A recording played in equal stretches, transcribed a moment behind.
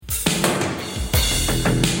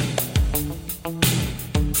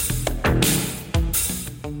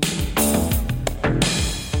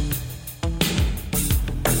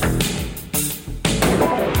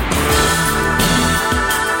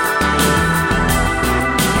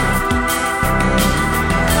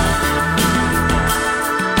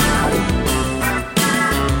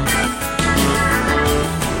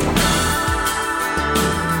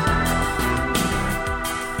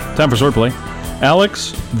Time for swordplay.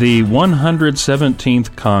 Alex, the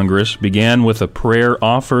 117th Congress began with a prayer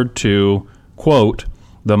offered to, quote,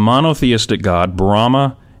 the monotheistic God,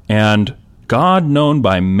 Brahma, and God known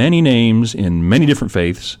by many names in many different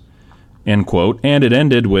faiths, end quote, and it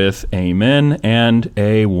ended with Amen and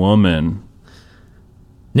a woman.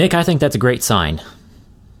 Nick, I think that's a great sign.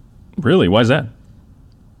 Really? Why is that?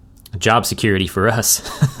 Job security for us.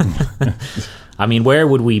 I mean, where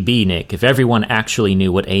would we be, Nick, if everyone actually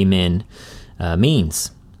knew what amen means?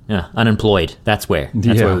 Unemployed. That's where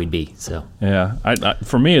we'd be. So yeah,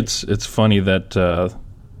 for me, it's funny that,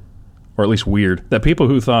 or at least weird, that people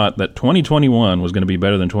who thought that 2021 was going to be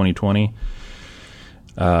better than 2020,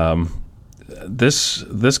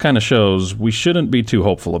 this kind of shows we shouldn't be too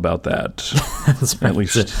hopeful about that. That's right. At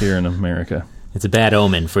least here in America. It's a bad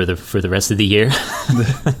omen for the rest of the year.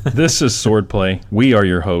 This is Swordplay. We are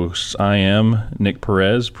your hosts. I am Nick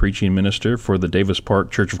Perez, preaching minister for the Davis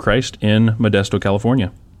Park Church of Christ in Modesto,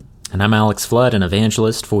 California. And I'm Alex Flood, an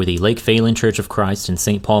evangelist for the Lake Phalen Church of Christ in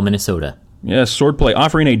St. Paul, Minnesota. Yes, Swordplay,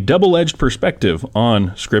 offering a double-edged perspective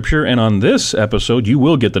on Scripture, and on this episode, you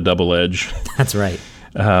will get the double edge. That's right.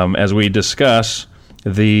 As we discuss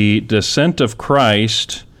the descent of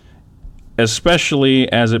Christ,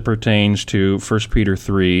 especially as it pertains to 1 Peter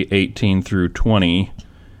 3, 18 through 20,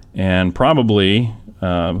 and probably,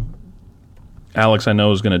 Alex, I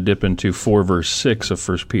know, is going to dip into 4 verse 6 of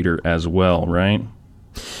 1 Peter as well, right?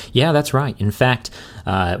 Yeah, that's right. In fact,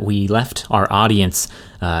 we left our audience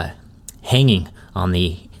hanging on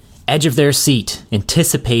the edge of their seat,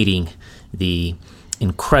 anticipating the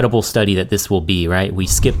incredible study that this will be, right? We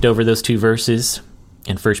skipped over those 2 verses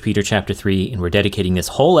in 1 Peter chapter 3, and we're dedicating this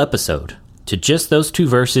whole episode to just those 2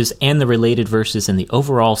 verses and the related verses and the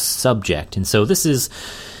overall subject. And so this is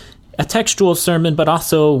a textual sermon, but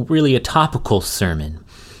also really a topical sermon.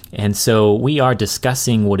 And so we are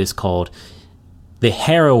discussing what is called the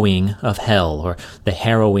harrowing of hell, or the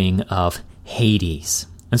harrowing of Hades.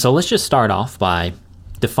 And so let's just start off by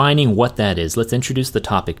defining what that is. Let's introduce the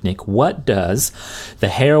topic, Nick. What does the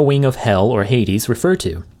harrowing of hell, or Hades, refer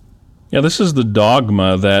to? Yeah, this is the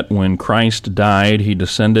dogma that when Christ died, he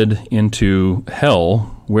descended into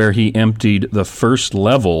hell, where he emptied the first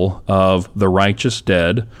level of the righteous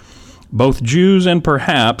dead, both Jews and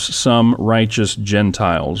perhaps some righteous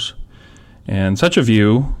Gentiles. And such a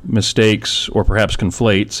view mistakes or perhaps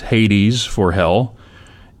conflates Hades for hell,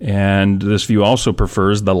 and this view also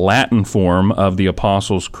prefers the Latin form of the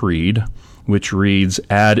Apostles' Creed, which reads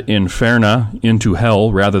ad inferna, into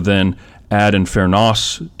hell, rather than ad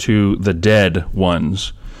infernos, to the dead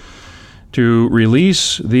ones. To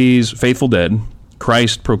release these faithful dead,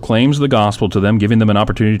 Christ proclaims the gospel to them, giving them an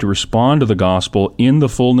opportunity to respond to the gospel in the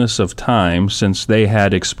fullness of time, since they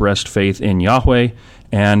had expressed faith in Yahweh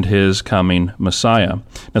and his coming Messiah.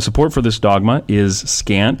 Now, support for this dogma is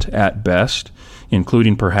scant at best,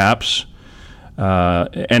 including perhaps,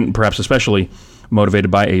 and perhaps especially,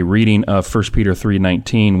 motivated by a reading of 1 Peter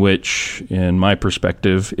 3:19, which, in my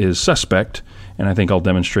perspective, is suspect, and I think I'll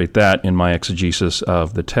demonstrate that in my exegesis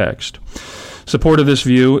of the text. Support of this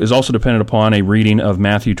view is also dependent upon a reading of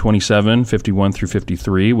Matthew 27:51 through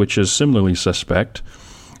 53, which is similarly suspect.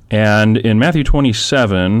 And in Matthew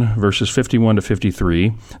 27, verses 51 to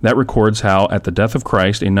 53, that records how, at the death of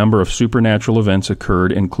Christ, a number of supernatural events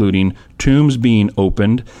occurred, including tombs being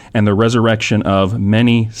opened and the resurrection of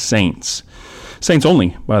many saints. Saints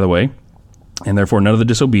only, by the way, and therefore none of the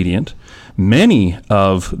disobedient. Many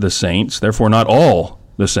of the saints, therefore not all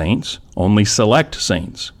the saints, only select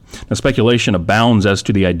saints. Now, speculation abounds as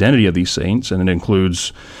to the identity of these saints, and it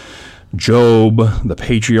includes Job, the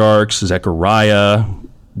patriarchs, Zechariah,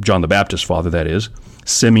 John the Baptist's father, that is,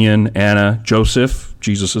 Simeon, Anna, Joseph,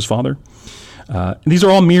 Jesus' father. These are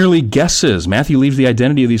all merely guesses. Matthew leaves the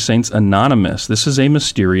identity of these saints anonymous. This is a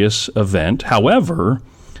mysterious event. However,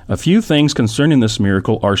 a few things concerning this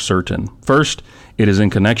miracle are certain. First, it is in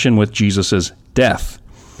connection with Jesus' death.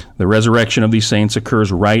 The resurrection of these saints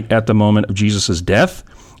occurs right at the moment of Jesus' death,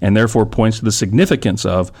 and therefore points to the significance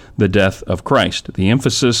of the death of Christ. The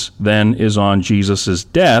emphasis then is on Jesus'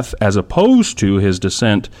 death as opposed to his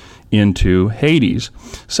descent into Hades.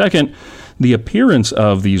 Second, the appearance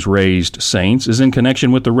of these raised saints is in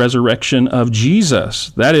connection with the resurrection of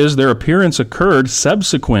Jesus. That is, their appearance occurred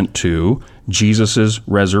subsequent to Jesus'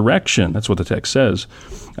 resurrection. That's what the text says,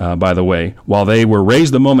 by the way. While they were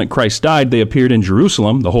raised the moment Christ died, they appeared in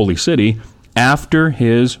Jerusalem, the holy city, after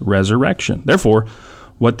his resurrection. Therefore,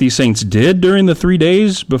 what these saints did during the 3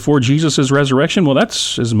 days before Jesus' resurrection, well,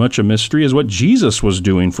 that's as much a mystery as what Jesus was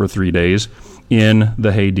doing for 3 days in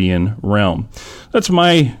the Hadean realm. That's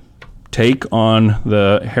my take on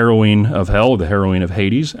the harrowing of hell, the harrowing of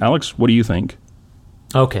Hades. Alex, what do you think?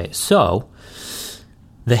 Okay, so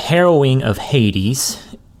the harrowing of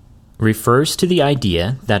Hades refers to the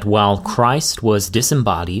idea that while Christ was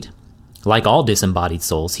disembodied, like all disembodied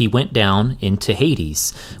souls, he went down into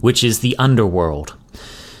Hades, which is the underworld.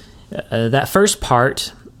 That first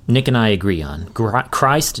part, Nick and I agree on.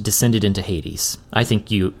 Christ descended into Hades. I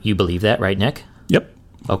think you believe that, right, Nick? Yep.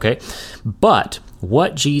 Okay. But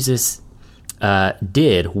what Jesus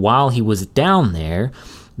did while he was down there,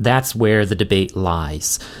 that's where the debate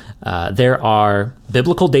lies. There are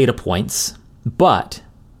biblical data points, but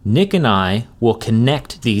Nick and I will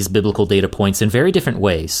connect these biblical data points in very different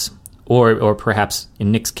ways. Or perhaps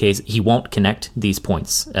in Nick's case, he won't connect these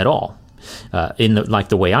points at all, like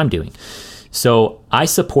the way I'm doing. So I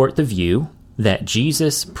support the view that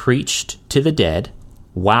Jesus preached to the dead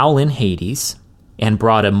while in Hades and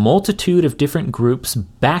brought a multitude of different groups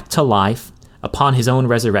back to life upon his own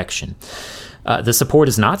resurrection. The support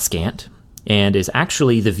is not scant and is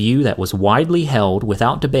actually the view that was widely held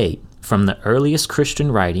without debate from the earliest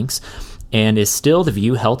Christian writings and is still the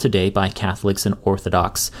view held today by Catholics and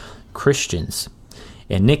Orthodox Christians.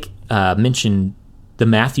 And Nick mentioned the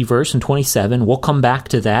Matthew verse in 27. We'll come back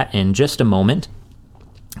to that in just a moment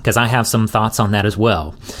because I have some thoughts on that as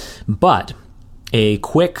well. But a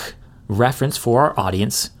quick reference for our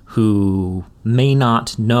audience who may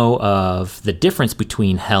not know of the difference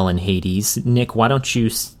between hell and Hades. Nick, why don't you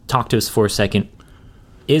talk to us for a second?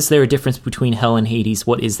 Is there a difference between hell and Hades?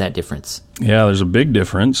 What is that difference? Yeah, there's a big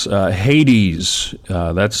difference. Hades,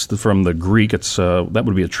 that's from the Greek. It's that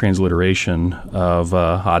would be a transliteration of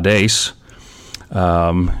Hades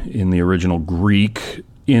in the original Greek.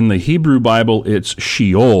 In the Hebrew Bible, it's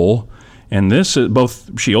Sheol, and this is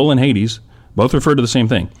both Sheol and Hades both refer to the same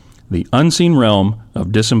thing: the unseen realm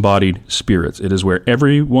of disembodied spirits. It is where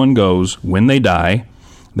everyone goes when they die.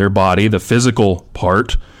 Their body, the physical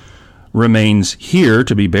part, remains here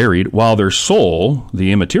to be buried, while their soul,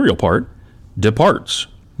 the immaterial part, departs.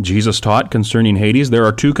 Jesus taught concerning Hades, there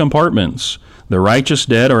are two compartments. The righteous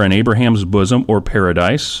dead are in Abraham's bosom, or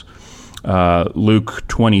paradise. Luke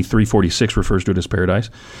 23:46 refers to it as paradise.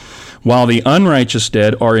 While the unrighteous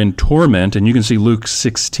dead are in torment, and you can see Luke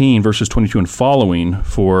 16, verses 22 and following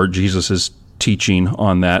for Jesus' teaching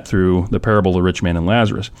on that through the parable of the rich man and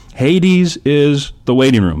Lazarus. Hades is the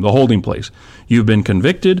waiting room, the holding place. You've been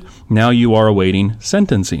convicted, now you are awaiting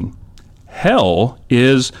sentencing. Hell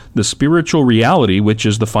is the spiritual reality, which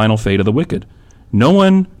is the final fate of the wicked. No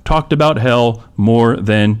one talked about hell more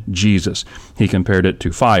than Jesus. He compared it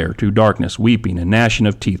to fire, to darkness, weeping, and gnashing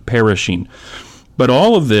of teeth, perishing. But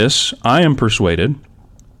all of this, I am persuaded,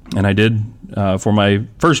 and I did, for my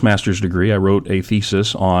first master's degree, I wrote a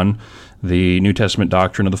thesis on the New Testament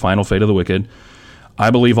doctrine of the final fate of the wicked.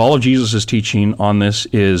 I believe all of Jesus' teaching on this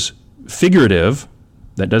is figurative.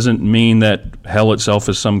 That doesn't mean that hell itself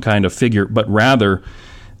is some kind of figure, but rather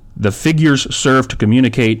the figures serve to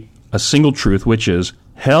communicate a single truth, which is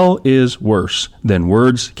hell is worse than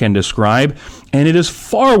words can describe, and it is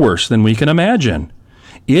far worse than we can imagine.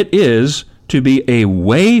 It is to be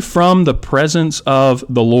away from the presence of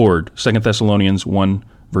the Lord, 2 Thessalonians 1,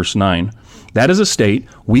 verse 9. That is a state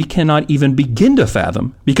we cannot even begin to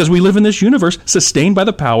fathom because we live in this universe sustained by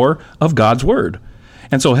the power of God's Word.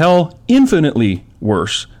 And so hell, infinitely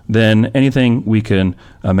worse than anything we can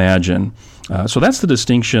imagine. So that's the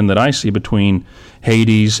distinction that I see between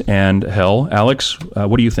Hades and hell. Alex,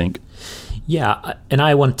 what do you think? Yeah, and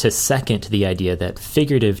I want to second the idea that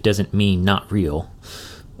figurative doesn't mean not real.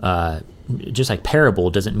 Just like parable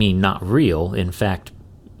doesn't mean not real. In fact,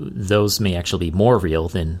 those may actually be more real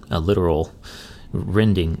than a literal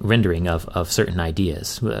rendering of certain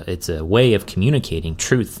ideas. It's a way of communicating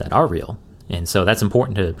truths that are real. And so that's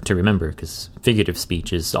important to remember because figurative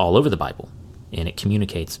speech is all over the Bible and it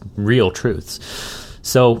communicates real truths.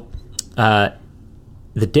 So the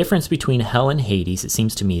difference between hell and Hades, it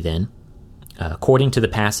seems to me then, according to the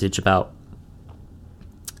passages about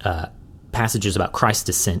Christ's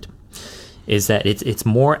descent, is that it's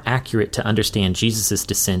more accurate to understand Jesus'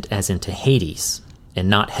 descent as into Hades and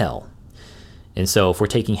not hell. And so if we're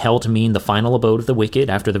taking hell to mean the final abode of the wicked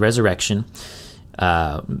after the resurrection,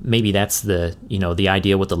 maybe that's the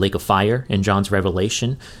idea with the lake of fire in John's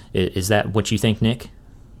Revelation. Is that what you think, Nick?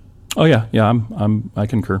 Oh yeah, I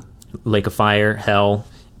concur. Lake of fire, hell,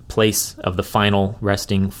 place of the final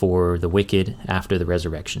resting for the wicked after the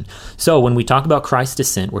resurrection. So when we talk about Christ's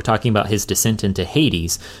descent, we're talking about his descent into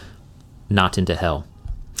Hades, not into hell.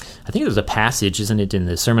 I think there's a passage, isn't it, in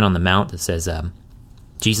the Sermon on the Mount that says,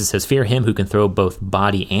 Jesus says, "Fear him who can throw both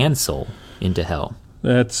body and soul into hell."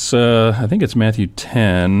 That's, I think it's Matthew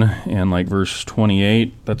 10 and like verse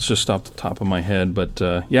 28. That's just off the top of my head. But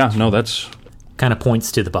that's... Kind of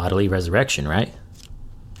points to the bodily resurrection, right?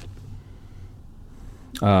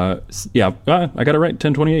 I got it right,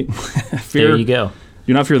 10:28. There you go.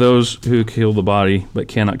 Do not fear those who kill the body, but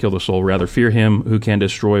cannot kill the soul. Rather, fear him who can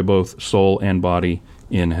destroy both soul and body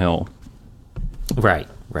in hell. Right.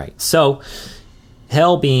 So,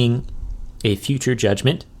 hell being a future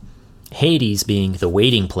judgment, Hades being the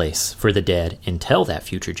waiting place for the dead until that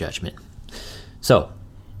future judgment. So,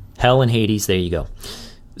 hell and Hades, there you go.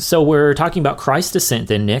 So, we're talking about Christ's descent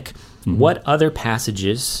then, Nick. Mm-hmm. What other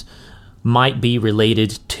passages might be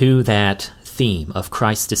related to that theme of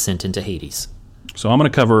Christ's descent into Hades? So I'm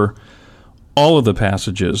going to cover all of the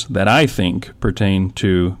passages that I think pertain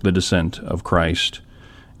to the descent of Christ.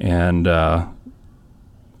 And I've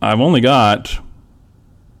only got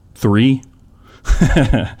 3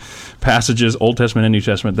 passages, Old Testament and New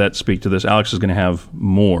Testament, that speak to this. Alex is going to have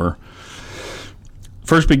more.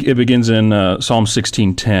 First, it begins in Psalm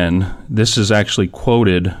 16:10. This is actually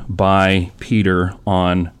quoted by Peter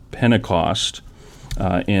on Pentecost.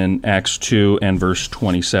 In Acts 2 and verse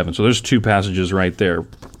 27. So there's 2 passages right there.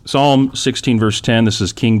 Psalm 16, verse 10, this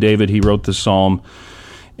is King David. He wrote this psalm,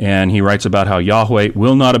 and he writes about how Yahweh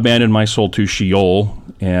will not abandon my soul to Sheol.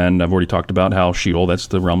 And I've already talked about how Sheol, that's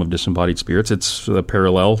the realm of disembodied spirits. It's a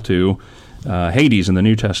parallel to Hades in the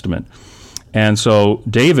New Testament. And so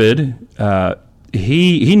David,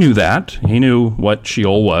 he knew that. He knew what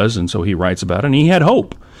Sheol was, and so he writes about it, and he had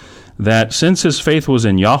hope that since his faith was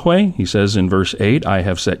in Yahweh, he says in verse 8, I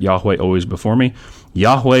have set Yahweh always before me,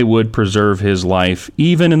 Yahweh would preserve his life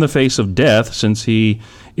even in the face of death, since he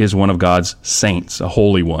is one of God's saints, a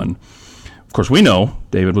holy one. Of course, we know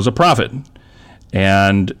David was a prophet,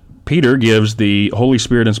 and Peter gives the Holy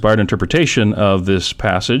Spirit-inspired interpretation of this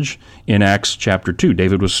passage in Acts chapter 2.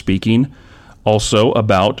 David was speaking also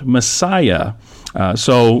about Messiah.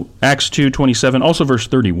 So Acts 2:27, also verse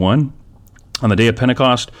 31, on the day of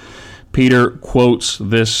Pentecost, Peter quotes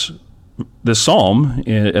this psalm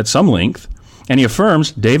at some length, and he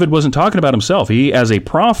affirms David wasn't talking about himself. He, as a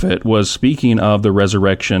prophet, was speaking of the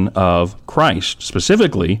resurrection of Christ.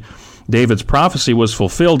 Specifically, David's prophecy was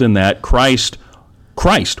fulfilled in that Christ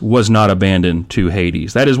was not abandoned to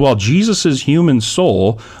Hades. That is, while Jesus' human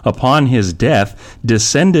soul, upon his death,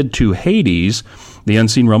 descended to Hades, the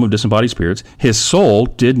unseen realm of disembodied spirits, his soul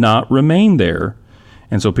did not remain there.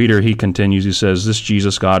 And so Peter, he continues, he says, this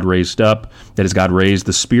Jesus God raised up, that is, God raised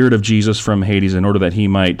the spirit of Jesus from Hades in order that he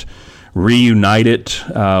might reunite it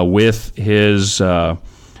with his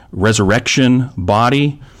resurrection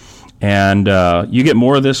body. And you get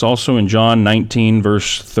more of this also in John 19,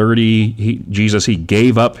 verse 30. Jesus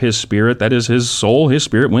gave up his spirit, that is, his soul, his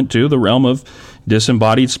spirit went to the realm of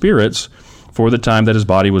disembodied spirits for the time that his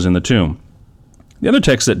body was in the tomb. The other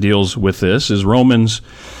text that deals with this is Romans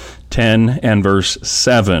 10 and verse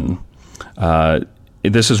 7.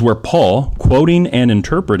 This is where Paul, quoting and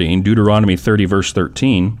interpreting Deuteronomy 30, verse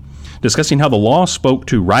 13, discussing how the law spoke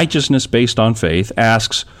to righteousness based on faith,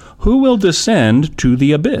 asks, who will descend to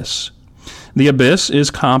the abyss? The abyss is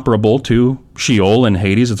comparable to Sheol and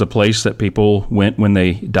Hades. It's a place that people went when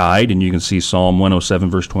they died, and you can see Psalm 107,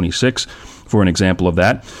 verse 26 for an example of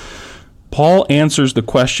that. Paul answers the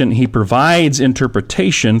question. He provides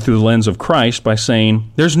interpretation through the lens of Christ by saying,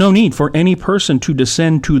 there's no need for any person to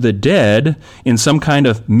descend to the dead in some kind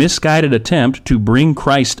of misguided attempt to bring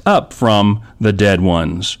Christ up from the dead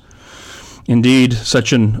ones. Indeed,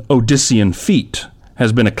 such an Odyssean feat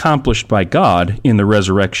has been accomplished by God in the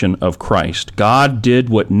resurrection of Christ. God did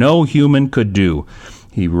what no human could do.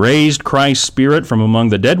 He raised Christ's spirit from among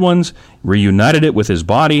the dead ones, reunited it with his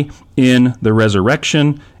body in the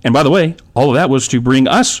resurrection. And by the way, all of that was to bring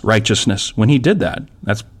us righteousness when he did that.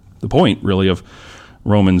 That's the point, really, of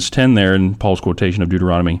Romans 10 there in Paul's quotation of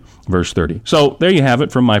Deuteronomy, verse 30. So there you have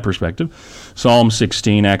it from my perspective. Psalm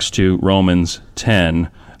 16, Acts 2, Romans 10.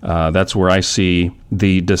 That's where I see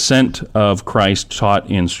the descent of Christ taught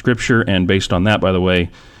in Scripture. And based on that, by the way,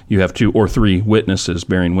 you have 2 or 3 witnesses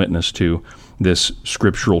bearing witness to this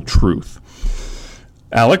scriptural truth.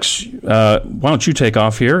 Alex, why don't you take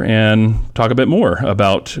off here and talk a bit more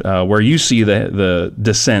about where you see the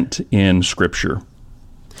descent in Scripture?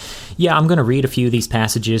 Yeah, I'm going to read a few of these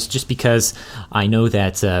passages just because I know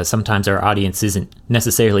that sometimes our audience isn't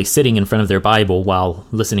necessarily sitting in front of their Bible while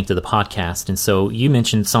listening to the podcast. And so you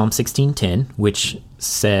mentioned Psalm 16:10, which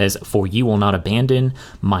says, "For you will not abandon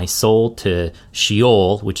my soul to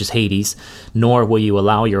Sheol," which is Hades, "nor will you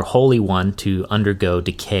allow your Holy One to undergo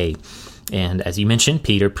decay." And as you mentioned,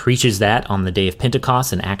 Peter preaches that on the day of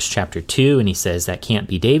Pentecost in Acts chapter 2, and he says that can't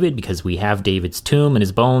be David because we have David's tomb and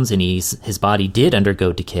his bones, and his body did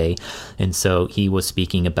undergo decay. And so he was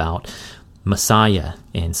speaking about Messiah.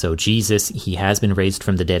 And so Jesus, he has been raised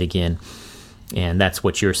from the dead again. And that's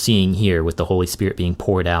what you're seeing here with the Holy Spirit being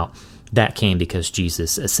poured out. That came because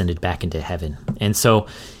Jesus ascended back into heaven. And so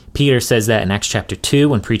Peter says that in Acts chapter 2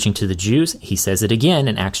 when preaching to the Jews. He says it again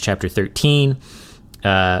in Acts chapter 13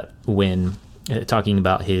 when talking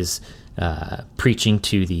about his preaching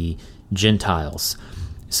to the Gentiles.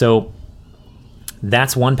 So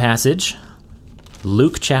that's one passage.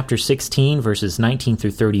 Luke chapter 16, verses 19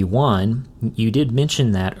 through 31, you did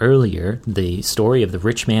mention that earlier, the story of the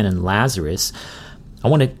rich man and Lazarus. I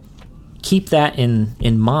want to keep that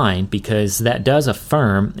in mind because that does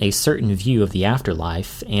affirm a certain view of the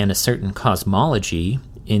afterlife and a certain cosmology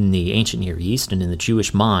in the ancient Near East and in the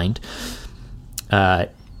Jewish mind.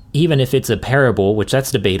 Even if it's a parable, which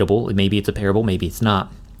that's debatable, maybe it's a parable, maybe it's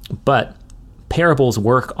not, but parables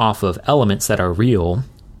work off of elements that are real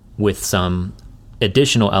with some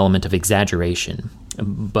additional element of exaggeration.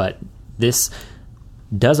 But this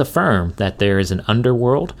does affirm that there is an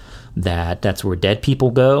underworld, that's where dead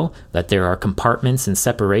people go, that there are compartments and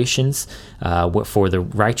separations for the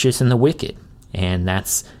righteous and the wicked. And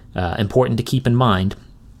that's important to keep in mind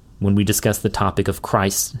when we discuss the topic of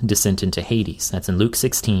Christ's descent into Hades. That's in Luke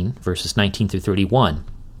 16, verses 19 through 31.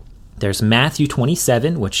 There's Matthew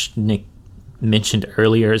 27, which Nick mentioned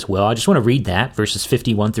earlier as well. I just want to read that, verses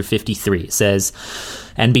 51 through 53. It says,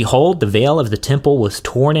 "And behold, the veil of the temple was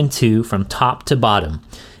torn in two from top to bottom,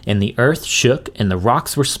 and the earth shook, and the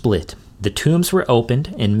rocks were split. The tombs were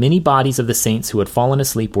opened, and many bodies of the saints who had fallen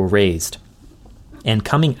asleep were raised. And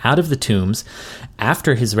coming out of the tombs,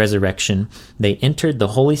 after his resurrection, they entered the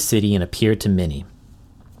holy city and appeared to many."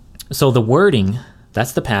 So the wording,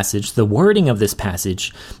 that's the passage, the wording of this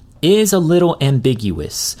passage is a little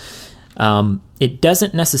ambiguous. It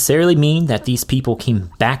doesn't necessarily mean that these people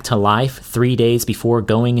came back to life 3 days before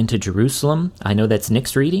going into Jerusalem. I know that's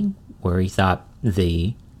Nick's reading, where he thought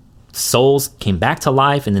the souls came back to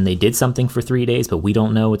life and then they did something for 3 days, but we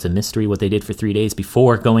don't know. It's a mystery what they did for 3 days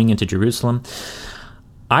before going into Jerusalem.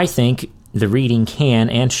 I think the reading can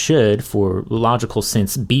and should, for logical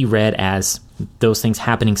sense, be read as those things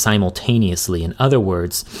happening simultaneously. In other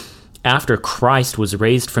words, after Christ was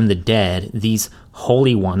raised from the dead, these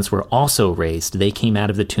holy ones were also raised. They came out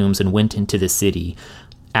of the tombs and went into the city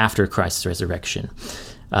after Christ's resurrection.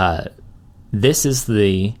 This is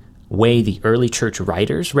the way the early church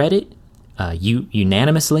writers read it,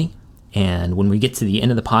 unanimously. And when we get to the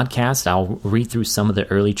end of the podcast, I'll read through some of the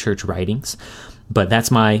early church writings. But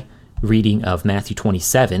that's my reading of Matthew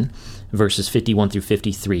 27, verses 51 through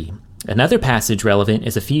 53. Another passage relevant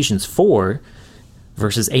is Ephesians 4,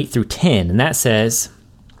 verses 8 through 10, and that says,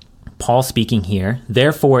 Paul speaking here,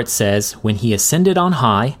 "Therefore it says, when he ascended on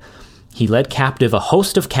high, he led captive a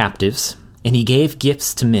host of captives, and he gave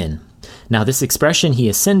gifts to men." Now this expression, he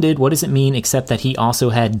ascended, what does it mean except that he also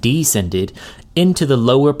had descended into the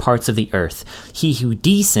lower parts of the earth? He who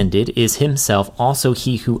descended is himself also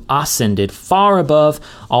he who ascended far above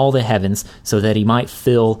all the heavens, so that he might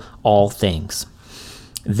fill all things.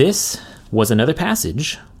 This was another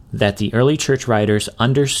passage that the early church writers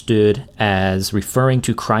understood as referring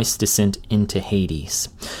to Christ's descent into Hades.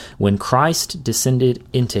 When Christ descended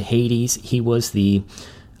into Hades, he was the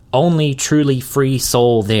only truly free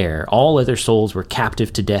soul there. All other souls were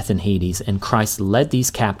captive to death in Hades, and Christ led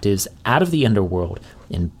these captives out of the underworld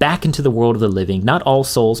and back into the world of the living. Not all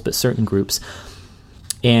souls, but certain groups.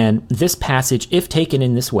 And this passage, if taken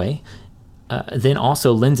in this way, then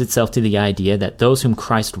also lends itself to the idea that those whom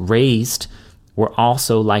Christ raised were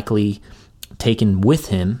also likely taken with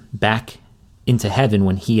him back into heaven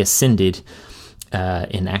when he ascended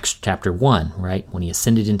in Acts chapter 1, right? When he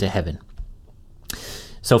ascended into heaven.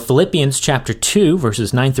 So Philippians chapter 2,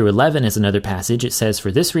 verses 9 through 11 is another passage. It says,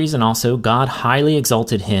 "For this reason also God highly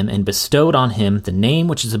exalted him and bestowed on him the name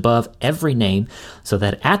which is above every name, so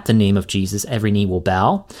that at the name of Jesus every knee will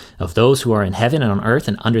bow, of those who are in heaven and on earth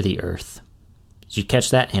and under the earth." Did you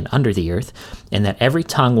catch that? And under the earth. "And that every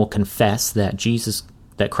tongue will confess that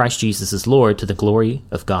Christ Jesus is Lord, to the glory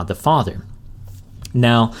of God the Father."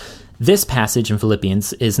 Now, this passage in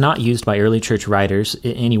Philippians is not used by early church writers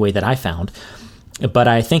in any way that I found, but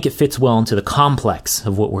I think it fits well into the complex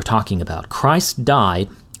of what we're talking about. Christ died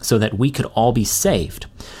so that we could all be saved.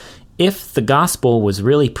 If the gospel was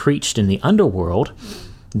really preached in the underworld,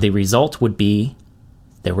 the result would be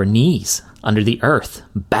there were knees under the earth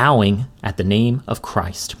bowing at the name of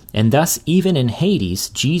Christ. And thus, even in Hades,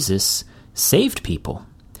 Jesus saved people.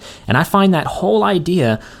 And I find that whole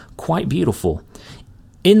idea quite beautiful.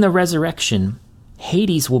 In the resurrection,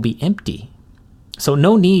 Hades will be empty. So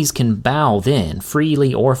no knees can bow then,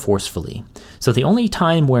 freely or forcefully. So the only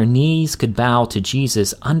time where knees could bow to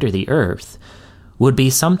Jesus under the earth would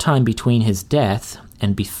be sometime between his death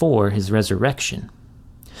and before his resurrection.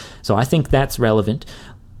 So I think that's relevant.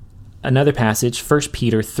 Another passage, 1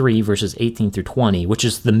 Peter 3, verses 18 through 20, which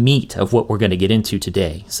is the meat of what we're going to get into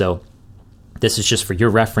today. So this is just for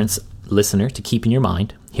your reference, listener, to keep in your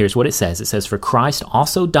mind. Here's what it says. It says, "For Christ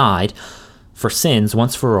also died for sins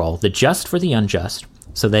once for all, the just for the unjust,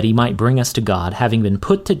 so that he might bring us to God, having been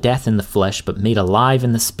put to death in the flesh, but made alive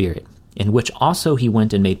in the Spirit, in which also he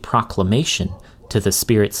went and made proclamation to the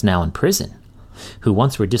spirits now in prison, who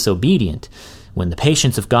once were disobedient, when the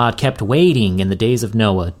patience of God kept waiting in the days of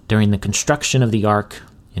Noah during the construction of the ark,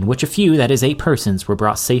 in which a few, that is 8 persons, were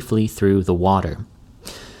brought safely through the water."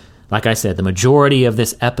 Like I said, the majority of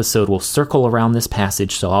this episode will circle around this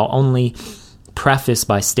passage, so I'll only preface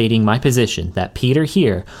by stating my position that Peter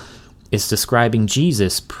here is describing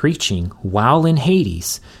Jesus preaching while in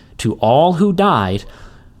Hades to all who died,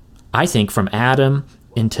 I think from Adam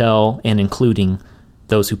until and including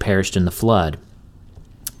those who perished in the flood.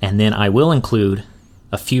 And then I will include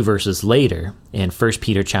a few verses later in 1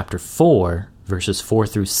 Peter chapter 4, verses 4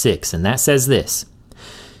 through 6, and that says this,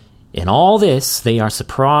 "In all this they are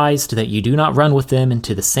surprised that you do not run with them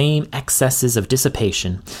into the same excesses of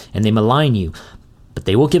dissipation, and they malign you, but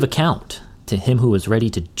they will give account to him who is ready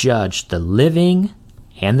to judge the living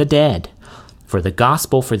and the dead. For the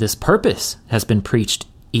gospel for this purpose has been preached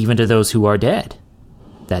even to those who are dead,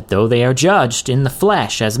 that though they are judged in the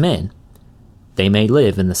flesh as men, they may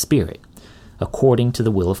live in the Spirit, according to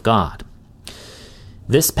the will of God."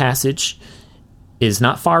 This passage is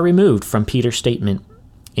not far removed from Peter's statement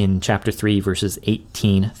in chapter 3, verses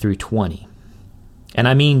 18 through 20. And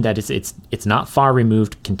I mean that it's not far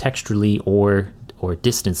removed contextually or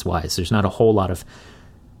distance-wise. There's not a whole lot of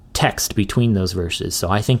text between those verses. So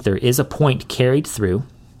I think there is a point carried through,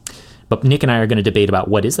 but Nick and I are going to debate about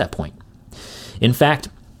what is that point. In fact,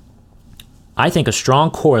 I think a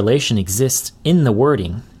strong correlation exists in the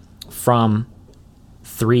wording from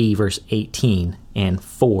 3, verse 18 and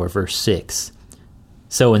 4, verse 6.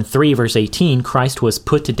 So in 3, verse 18, Christ was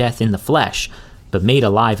put to death in the flesh, but made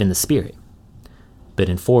alive in the Spirit. But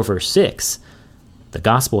in 4, verse 6, the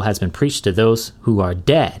gospel has been preached to those who are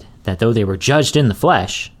dead, that though they were judged in the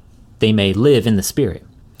flesh, they may live in the Spirit.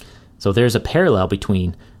 So there's a parallel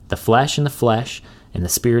between the flesh and the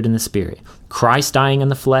Spirit in the Spirit. Christ dying in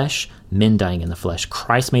the flesh, men dying in the flesh.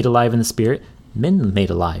 Christ made alive in the Spirit, men made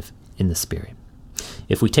alive in the Spirit.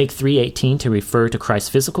 If we take 3:18 to refer to Christ's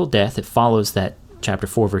physical death, it follows that chapter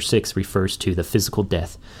 4, verse 6 refers to the physical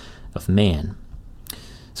death of man.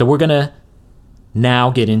 So we're going to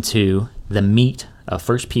now get into the meat of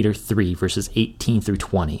 1 Peter 3, verses 18 through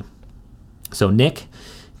 20. So Nick,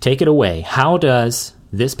 take it away. How does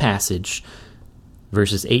this passage,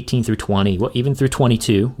 verses 18 through 20, well, even through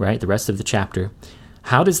 22, right, the rest of the chapter,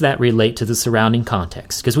 how does that relate to the surrounding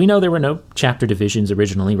context? Because we know there were no chapter divisions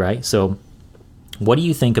originally, right? So what do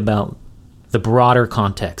you think about the broader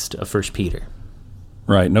context of 1 Peter?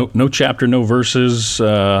 Right. No chapter, no verses,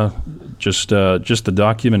 just the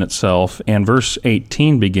document itself. And verse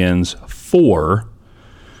 18 begins, "for,"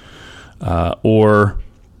 or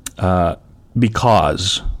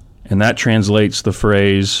 "because." And that translates the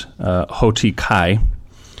phrase hotikai.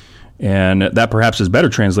 And that perhaps is better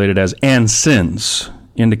translated as "and since,"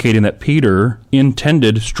 indicating that Peter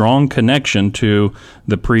intended strong connection to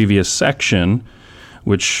the previous section,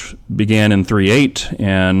 which began in 3:8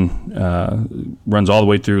 and runs all the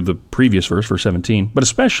way through the previous verse 17, but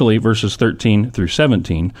especially verses 13 through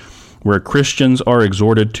 17, where Christians are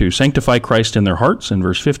exhorted to sanctify Christ in their hearts in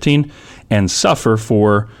verse 15 and suffer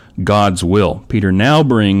for God's will. Peter now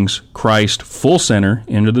brings Christ full center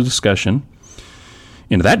into that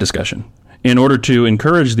discussion, in order to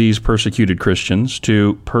encourage these persecuted Christians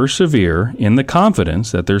to persevere in the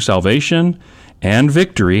confidence that their salvation and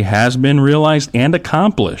victory has been realized and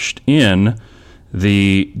accomplished in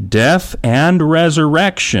the death and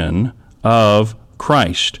resurrection of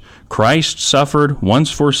Christ. Christ suffered once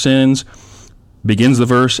for sins, begins the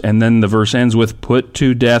verse, and then the verse ends with put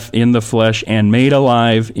to death in the flesh and made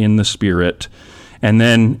alive in the Spirit. And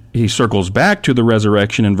then he circles back to the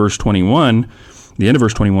resurrection in verse 21, the end of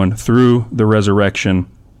verse 21, through the resurrection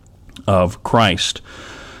of Christ.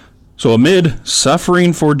 So amid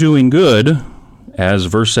suffering for doing good, as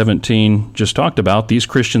verse 17 just talked about, these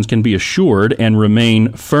Christians can be assured and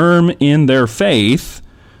remain firm in their faith,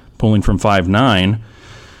 pulling from 5:9,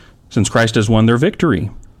 since Christ has won their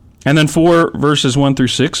victory. And then 4 verses 1 through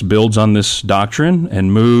 6 builds on this doctrine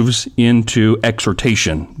and moves into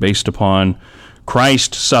exhortation based upon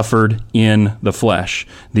Christ suffered in the flesh.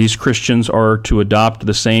 These Christians are to adopt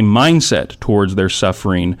the same mindset towards their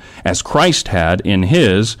suffering as Christ had in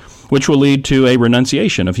his, which will lead to a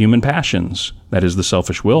renunciation of human passions, that is the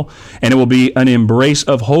selfish will, and it will be an embrace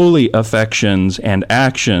of holy affections and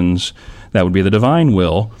actions, that would be the divine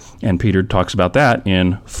will, and Peter talks about that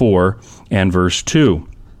in 4 and verse 2.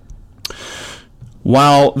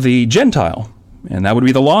 While the Gentile, and that would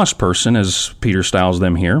be the lost person as Peter styles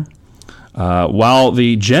them here, while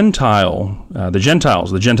the Gentile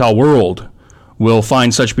world will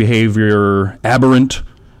find such behavior aberrant,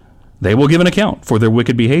 they will give an account for their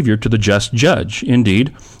wicked behavior to the just judge.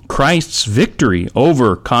 Indeed, Christ's victory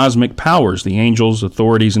over cosmic powers, the angels,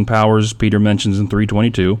 authorities, and powers Peter mentions in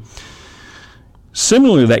 3:22,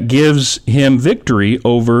 similarly, that gives him victory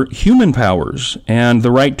over human powers and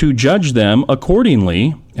the right to judge them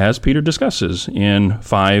accordingly, as Peter discusses in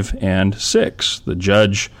 5 and 6, the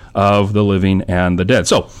judge of the living and the dead.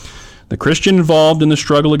 So, the Christian involved in the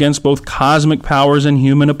struggle against both cosmic powers and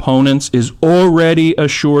human opponents is already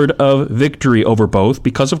assured of victory over both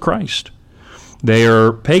because of Christ.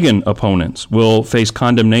 Their pagan opponents will face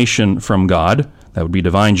condemnation from God, that would be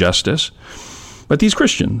divine justice. But these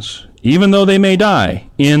Christians, even though they may die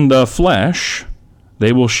in the flesh,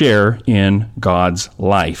 they will share in God's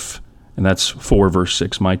life. And that's 4 verse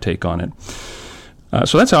 6, my take on it.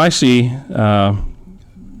 So that's how I see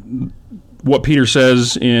what Peter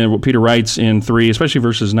says, what Peter writes in 3, especially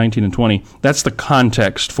verses 19 and 20. That's the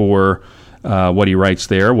context for what he writes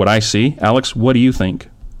there, what I see. Alex, what do you think?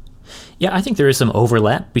 Yeah, I think there is some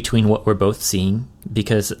overlap between what we're both seeing,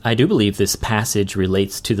 because I do believe this passage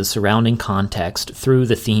relates to the surrounding context through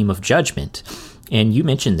the theme of judgment. And you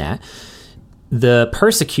mentioned that. The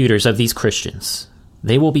persecutors of these Christians,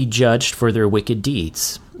 they will be judged for their wicked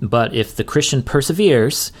deeds. But if the Christian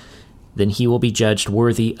perseveres, then he will be judged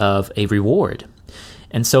worthy of a reward.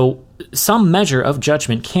 And so some measure of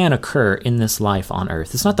judgment can occur in this life on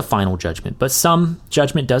earth. It's not the final judgment, but some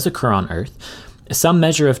judgment does occur on earth. Some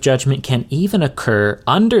measure of judgment can even occur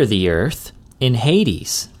under the earth in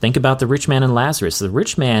Hades. Think about the rich man and Lazarus. The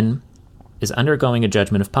rich man is undergoing a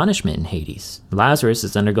judgment of punishment in Hades. Lazarus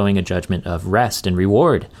is undergoing a judgment of rest and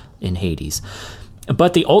reward in Hades.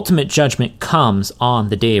 But the ultimate judgment comes on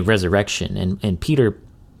the day of resurrection, and Peter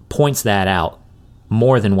points that out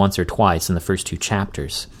more than once or twice in the first 2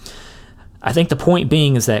 chapters. I think the point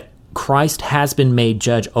being is that Christ has been made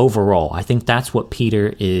judge overall. I think that's what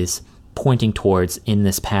Peter is pointing towards in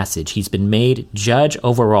this passage. He's been made judge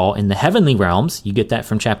overall in the heavenly realms. You get that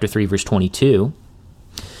from chapter 3, verse 22,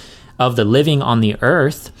 of the living on the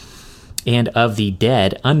earth and of the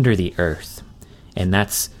dead under the earth. And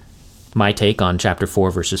that's my take on chapter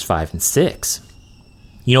 4, verses 5 and 6.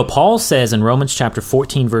 You know, Paul says in Romans chapter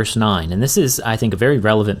 14, verse 9, and this is, I think, a very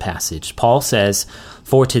relevant passage. Paul says,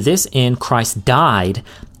 "For to this end Christ died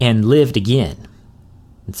and lived again."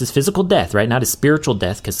 It's his physical death, right? Not his spiritual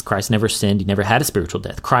death, because Christ never sinned. He never had a spiritual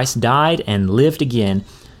death. Christ died and lived again,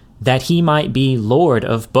 that he might be Lord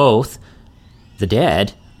of both the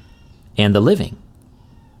dead and the living.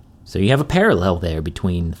 So you have a parallel there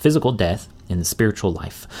between physical death and the spiritual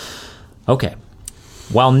life. Okay.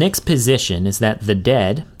 While Nick's position is that the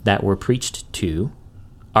dead that were preached to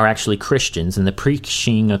are actually Christians, and the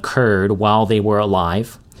preaching occurred while they were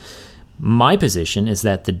alive, my position is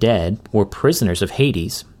that the dead were prisoners of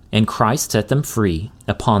Hades, and Christ set them free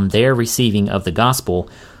upon their receiving of the gospel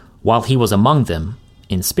while he was among them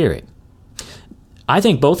in spirit. I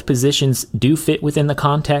think both positions do fit within the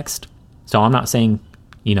context, so I'm not saying,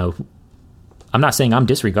 I'm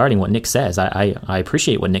disregarding what Nick says. I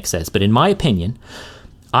appreciate what Nick says, but in my opinion,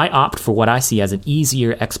 I opt for what I see as an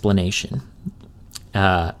easier explanation.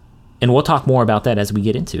 And we'll talk more about that as we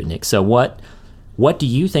get into it, Nick. So what do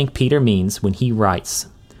you think Peter means when he writes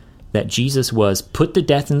that Jesus was put to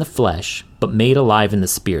death in the flesh, but made alive in the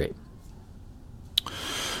spirit?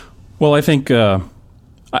 Well, I think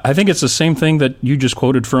it's the same thing that you just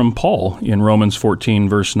quoted from Paul in Romans 14,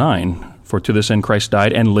 verse 9. "For to this end Christ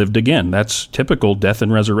died and lived again." That's typical death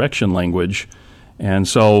and resurrection language. And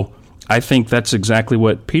so I think that's exactly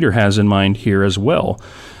what Peter has in mind here as well.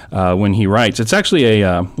 When he writes. It's actually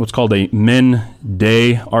what's called a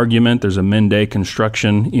min-day argument. There's a min-day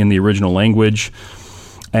construction in the original language,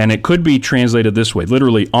 and it could be translated this way.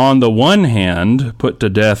 Literally, on the one hand, put to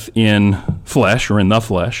death in flesh or in the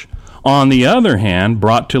flesh. On the other hand,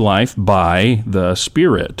 brought to life by the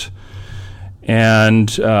Spirit. And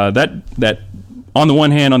that on the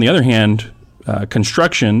one hand, on the other hand,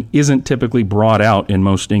 construction isn't typically brought out in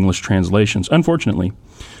most English translations, unfortunately.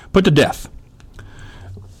 Put to death.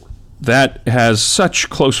 That has such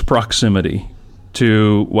close proximity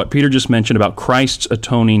to what Peter just mentioned about Christ's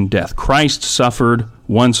atoning death. Christ suffered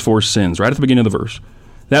once for sins, right at the beginning of the verse.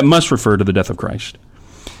 That must refer to the death of Christ.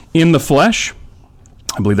 In the flesh,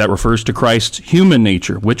 I believe that refers to Christ's human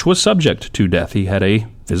nature, which was subject to death. He had a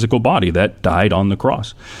physical body that died on the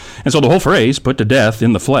cross. And so the whole phrase, put to death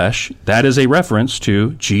in the flesh, that is a reference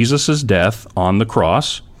to Jesus' death on the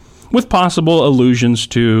cross, with possible allusions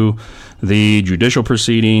to the judicial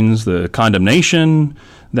proceedings, the condemnation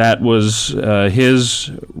that was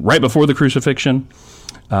his right before the crucifixion,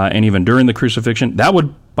 and even during the crucifixion. That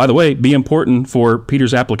would, by the way, be important for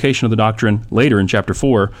Peter's application of the doctrine later in chapter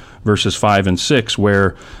 4, verses 5 and 6,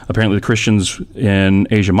 where apparently the Christians in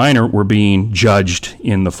Asia Minor were being judged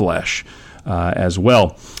in the flesh as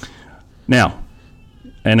well. Now,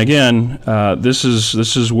 and again, this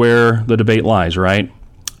is where the debate lies, right?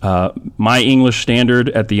 My English Standard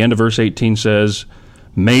at the end of verse 18 says,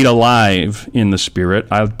 made alive in the Spirit.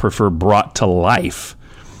 I prefer brought to life.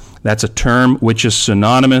 That's a term which is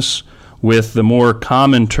synonymous with the more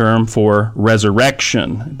common term for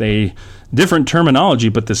resurrection. Different terminology,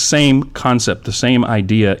 but the same concept, the same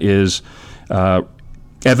idea is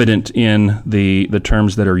evident in the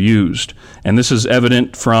terms that are used. And this is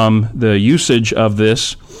evident from the usage of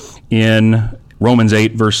this in Romans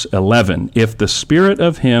 8, verse 11. If the Spirit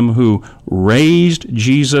of him who raised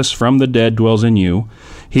Jesus from the dead dwells in you,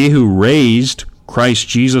 he who raised Christ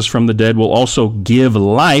Jesus from the dead will also give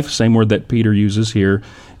life, same word that Peter uses here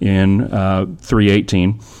in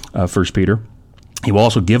 3:18, 1 Peter. He will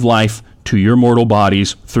also give life to your mortal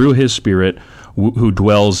bodies through his Spirit who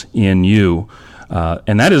dwells in you.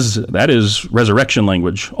 And that is resurrection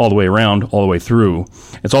language all the way around, all the way through.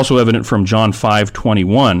 It's also evident from John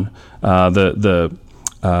 5:21, the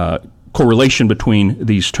correlation between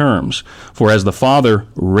these terms. For as the Father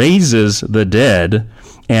raises the dead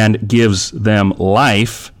and gives them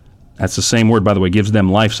life, that's the same word, by the way, gives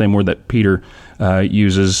them life, same word that Peter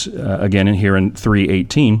uses again in here in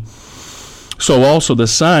 3:18. So also the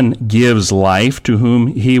Son gives life to whom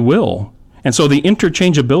he will. And so the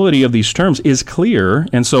interchangeability of these terms is clear,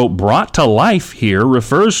 and so brought to life here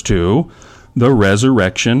refers to the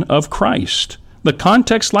resurrection of Christ. The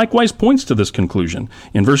context likewise points to this conclusion.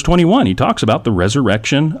 In verse 21, he talks about the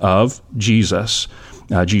resurrection of Jesus,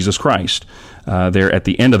 Jesus Christ, there at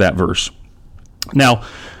the end of that verse. Now,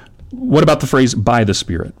 what about the phrase by the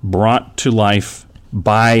Spirit? Brought to life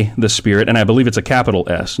by the Spirit, and I believe it's a capital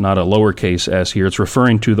S, not a lowercase s here. It's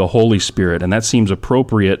referring to the Holy Spirit, and that seems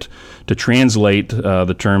appropriate to translate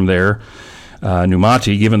the term there,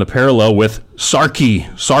 pneumati, given the parallel with sarki,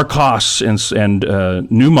 sarkos, and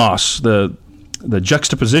pneumos, the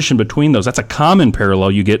juxtaposition between those. That's a common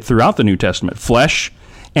parallel you get throughout the New Testament, flesh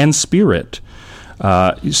and spirit.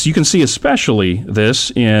 So you can see especially this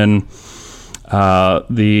in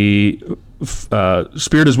the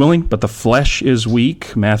spirit is willing, but the flesh is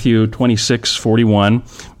weak, Matthew 26:41.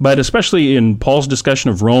 But especially in Paul's discussion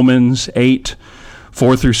of Romans 8,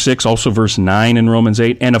 4 through 6, also verse 9 in Romans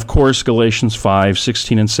 8, and of course Galatians 5,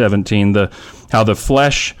 16 and 17, how the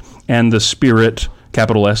flesh and the spirit,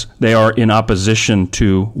 capital S, they are in opposition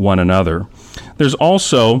to one another. There's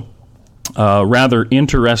also a rather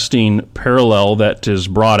interesting parallel that is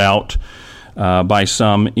brought out by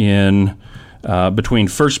some in between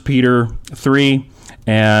 1 Peter 3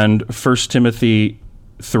 and 1 Timothy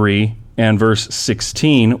 3 and verse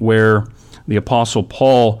 16, where the Apostle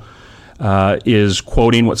Paul is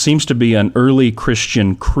quoting what seems to be an early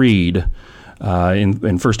Christian creed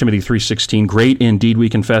in 1 Timothy 3:16, "Great indeed we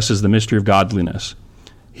confess is the mystery of godliness.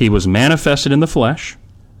 He was manifested in the flesh,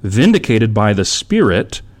 vindicated by the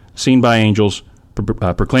Spirit, seen by angels,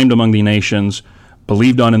 proclaimed among the nations,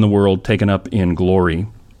 believed on in the world, taken up in glory."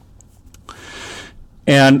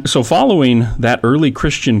 And so following that early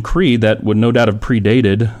Christian creed that would no doubt have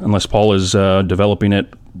predated, unless Paul is developing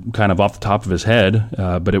it kind of off the top of his head,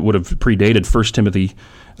 but it would have predated 1 Timothy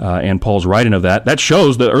and Paul's writing of that. That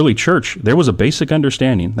shows the early church, there was a basic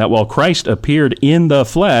understanding that while Christ appeared in the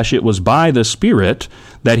flesh, it was by the Spirit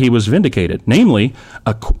that he was vindicated. Namely,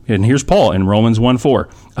 and here's Paul in Romans 1:4,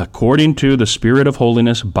 according to the Spirit of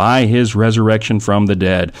holiness by his resurrection from the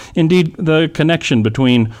dead. Indeed, the connection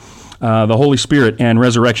between the Holy Spirit and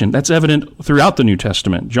resurrection, that's evident throughout the New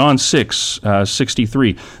Testament. John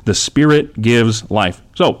 6:63, the Spirit gives life.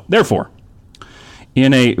 So, therefore,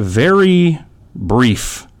 in a very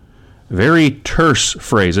brief, very terse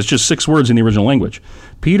phrase, it's just 6 words in the original language,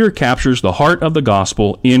 Peter captures the heart of the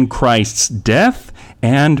gospel in Christ's death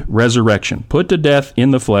and resurrection, put to death in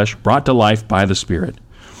the flesh, brought to life by the Spirit.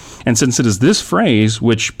 And since it is this phrase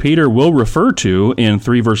which Peter will refer to in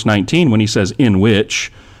 3 verse 19 when he says, in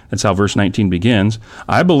which, that's how verse 19 begins,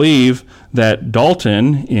 I believe that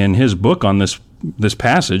Dalton, in his book on this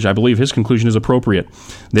passage, I believe his conclusion is appropriate.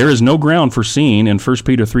 There is no ground for seeing in 1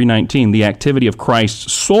 Peter 3:19 the activity of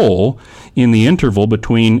Christ's soul in the interval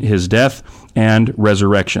between his death and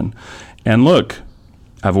resurrection. And look,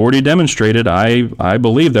 I've already demonstrated, I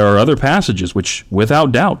believe there are other passages which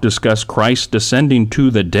without doubt discuss Christ descending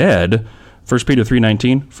to the dead. 1 Peter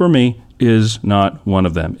 3:19, for me, is not one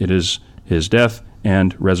of them. It is his death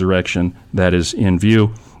and resurrection that is in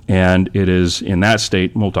view, and it is in that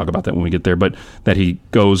state, and we'll talk about that when we get there, but that he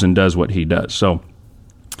goes and does what he does. So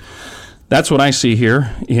that's what I see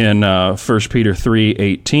here in 1 Peter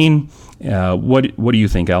 3:18. What do you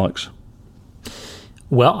think, Alex?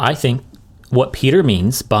 Well, I think what Peter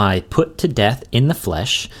means by put to death in the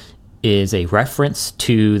flesh is a reference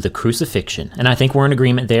to the crucifixion. And I think we're in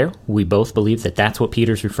agreement there. We both believe that that's what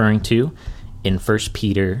Peter's referring to in 1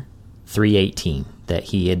 Peter 3:18, that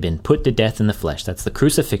he had been put to death in the flesh. That's the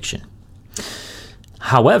crucifixion.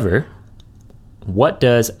 However, what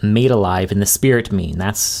does made alive in the spirit mean?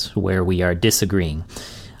 That's where we are disagreeing.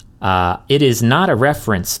 It is not a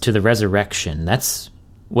reference to the resurrection. That's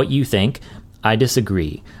what you think. I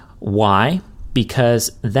disagree. Why?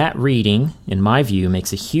 Because that reading, in my view,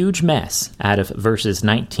 makes a huge mess out of verses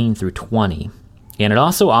 19 through 20. And it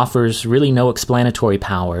also offers really no explanatory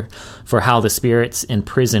power for how the spirits in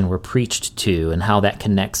prison were preached to and how that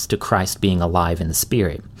connects to Christ being alive in the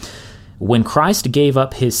spirit. When Christ gave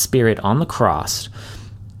up his spirit on the cross,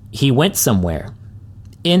 he went somewhere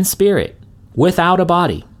in spirit without a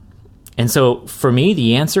body. And so for me,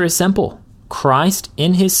 the answer is simple. Christ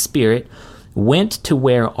in his spirit went to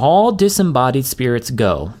where all disembodied spirits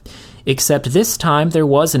go, except this time there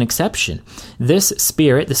was an exception. This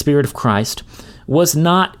spirit, the Spirit of Christ, was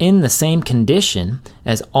not in the same condition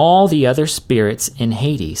as all the other spirits in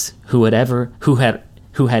Hades who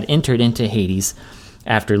had entered into Hades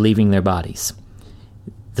after leaving their bodies.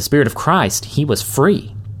 The Spirit of Christ, he was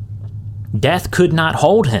free. Death could not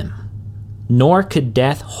hold him, nor could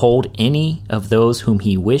death hold any of those whom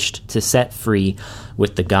he wished to set free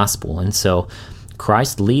with the gospel. And so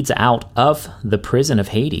Christ leads out of the prison of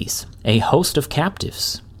Hades a host of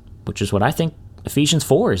captives, which is what I think Ephesians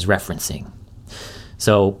 4 is referencing.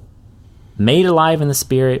 So made alive in the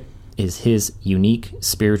Spirit is his unique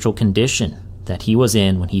spiritual condition that he was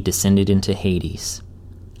in when he descended into Hades.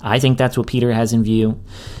 I think that's what Peter has in view.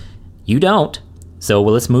 You don't. So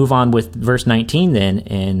let's move on with verse 19 then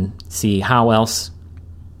and see how else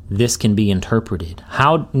this can be interpreted.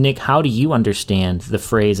 Nick, how do you understand the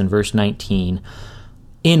phrase in verse 19,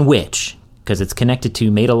 in which? Because it's connected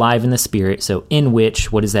to made alive in the Spirit, so in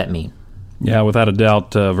which, what does that mean? Yeah, without a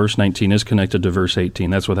doubt, verse 19 is connected to verse 18.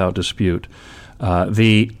 That's without dispute.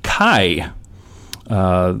 The kai,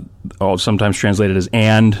 sometimes translated as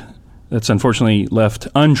and, that's unfortunately left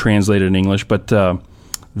untranslated in English, but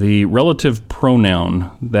the relative pronoun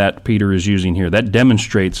that Peter is using here, that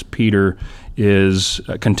demonstrates Peter is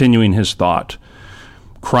continuing his thought.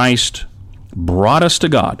 Christ brought us to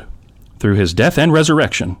God through his death and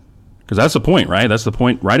resurrection, because that's the point, right? That's the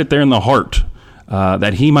point right there in the heart,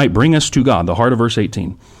 that he might bring us to God, the heart of verse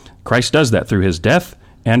 18. Christ does that through his death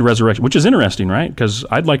and resurrection, which is interesting, right? Because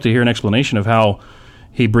I'd like to hear an explanation of how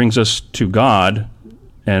he brings us to God.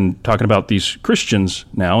 And talking about these Christians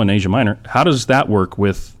now in Asia Minor, how does that work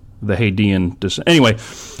with the Hadean descent? Anyway,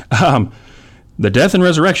 the death and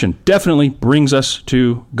resurrection definitely brings us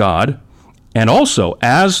to God. And also,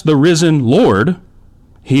 as the risen Lord,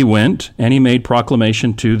 he went and he made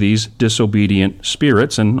proclamation to these disobedient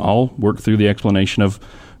spirits. And I'll work through the explanation of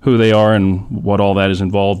who they are and what all that is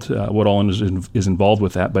involved, what all is involved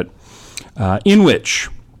with that. But in which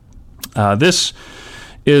this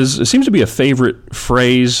seems to be a favorite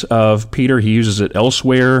phrase of Peter. He uses it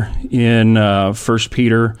elsewhere in 1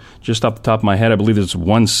 Peter. Just off the top of my head, I believe it's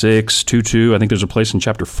 1:6, 2:2. I think there's a place in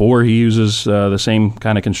chapter 4 he uses the same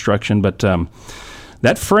kind of construction. But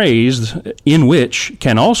that phrase, in which,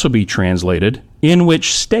 can also be translated in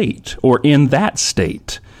which state or in that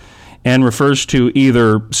state, and refers to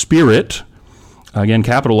either spirit, again,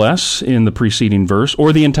 capital S in the preceding verse,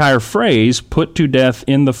 or the entire phrase, put to death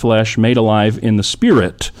in the flesh, made alive in the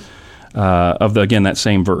spirit, of that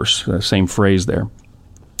same verse, same phrase there.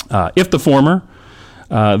 If the former,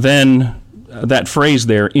 then that phrase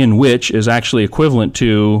there, in which, is actually equivalent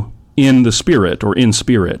to in the spirit or in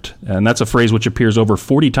spirit. And that's a phrase which appears over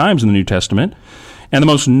 40 times in the New Testament. And the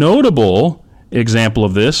most notable example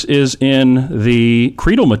of this is in the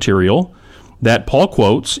creedal material that Paul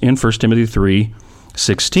quotes in 1 Timothy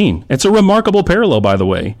 3:16. It's a remarkable parallel, by the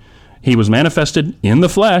way. He was manifested in the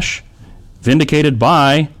flesh, vindicated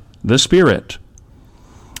by the Spirit.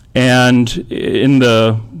 And in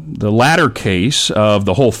the latter case of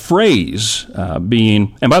the whole phrase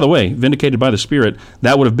being, and by the way, vindicated by the Spirit,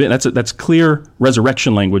 that would have been, that's clear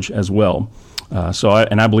resurrection language as well.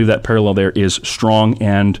 I believe that parallel there is strong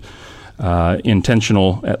and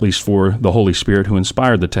intentional, at least for the Holy Spirit who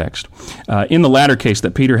inspired the text. In the latter case,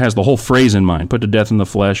 that Peter has the whole phrase in mind, put to death in the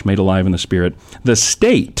flesh, made alive in the Spirit, the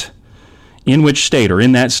state, in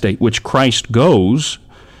that state, which Christ goes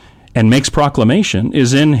and makes proclamation,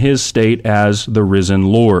 is in his state as the risen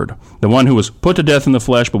Lord, the one who was put to death in the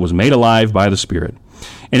flesh but was made alive by the Spirit.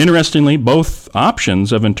 And interestingly, both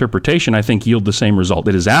options of interpretation, I think, yield the same result.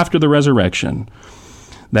 It is after the resurrection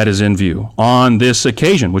that is in view. On this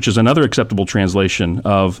occasion, which is another acceptable translation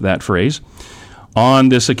of that phrase, on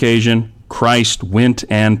this occasion, Christ went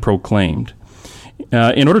and proclaimed.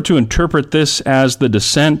 In order to interpret this as the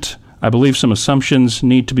descent, I believe some assumptions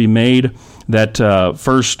need to be made that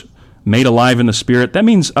first, made alive in the Spirit, that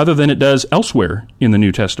means other than it does elsewhere in the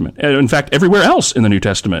New Testament. In fact, everywhere else in the New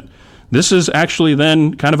Testament. This is actually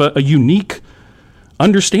then kind of a unique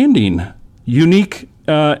understanding, unique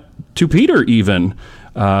to Peter even,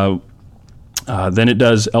 than it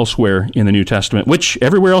does elsewhere in the New Testament, which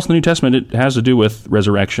everywhere else in the New Testament it has to do with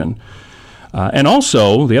resurrection. And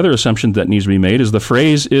also, the other assumption that needs to be made is the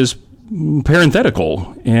phrase is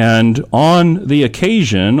parenthetical, and on the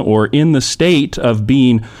occasion or in the state of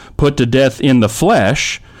being put to death in the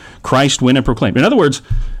flesh, Christ went and proclaimed. In other words,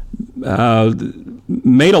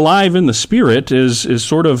 made alive in the Spirit is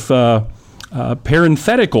sort of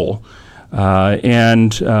parenthetical, what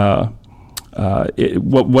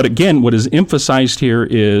is emphasized here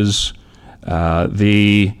is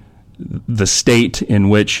the state in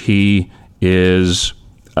which he is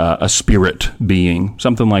a spirit being,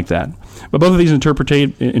 something like that. But both of these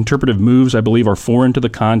interpretive moves, I believe, are foreign to the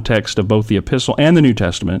context of both the Epistle and the New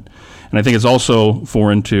Testament, and I think it's also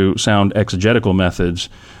foreign to sound exegetical methods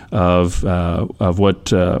of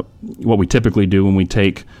what we typically do when we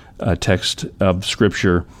take a text of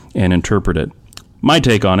Scripture and interpret it. My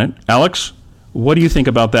take on it, Alex, what do you think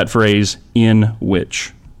about that phrase, in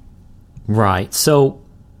which? Right. So,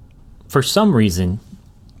 for some reason,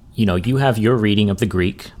 you have your reading of the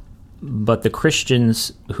Greek, but the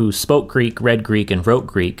Christians who spoke Greek, read Greek, and wrote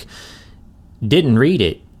Greek didn't read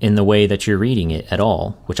it in the way that you're reading it at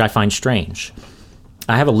all, which I find strange.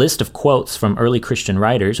 I have a list of quotes from early Christian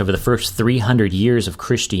writers over the first 300 years of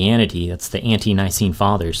Christianity, that's the Ante-Nicene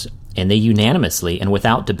Fathers, and they unanimously and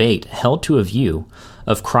without debate held to a view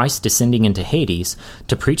of Christ descending into Hades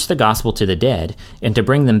to preach the gospel to the dead and to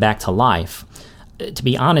bring them back to life. To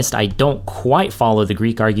be honest, I don't quite follow the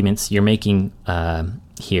Greek arguments you're making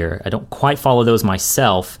here. I don't quite follow those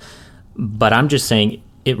myself, but I'm just saying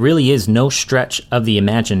it really is no stretch of the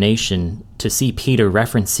imagination to see Peter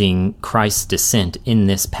referencing Christ's descent in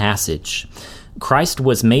this passage. Christ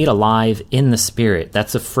was made alive in the Spirit.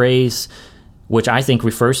 That's a phrase which I think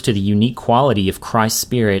refers to the unique quality of Christ's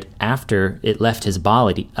Spirit after it left his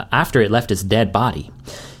dead body.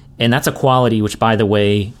 And that's a quality which, by the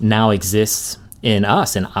way, now exists in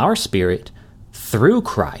us, in our spirit, through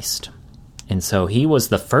Christ. And so he was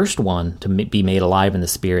the first one to be made alive in the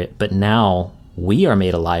Spirit, but now we are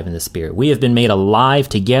made alive in the Spirit. We have been made alive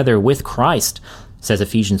together with Christ, says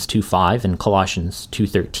Ephesians 2:5 and Colossians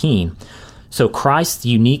 2:13. So Christ's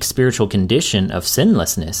unique spiritual condition of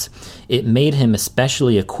sinlessness, it made him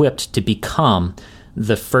especially equipped to become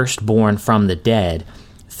the firstborn from the dead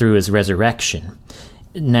through his resurrection.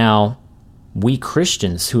 Now, we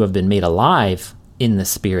Christians who have been made alive in the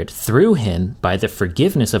Spirit through him by the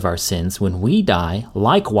forgiveness of our sins, when we die,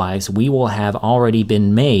 likewise, we will have already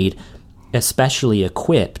been made especially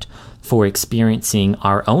equipped for experiencing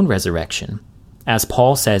our own resurrection. As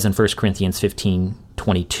Paul says in 1 Corinthians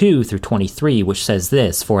 15:22 through 23, which says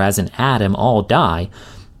this, "For as in Adam all die,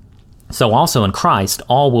 so also in Christ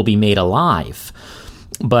all will be made alive,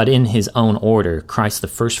 but in his own order, Christ the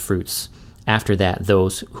firstfruits, after that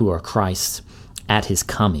those who are Christ's at his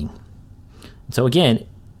coming." So again,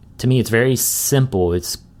 to me it's very simple.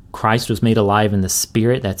 It's Christ was made alive in the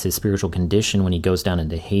Spirit. That's his spiritual condition when he goes down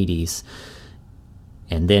into Hades.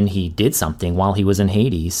 And then he did something while he was in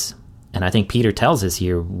Hades. And I think Peter tells us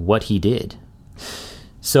here what he did.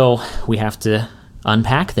 So we have to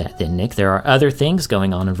unpack that then, Nick. There are other things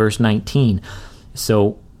going on in verse 19.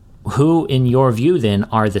 So who, in your view, then,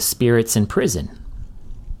 are the spirits in prison?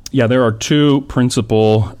 Yeah, there are two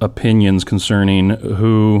principal opinions concerning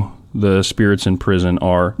who the spirits in prison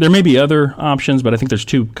are. There may be other options, but I think there's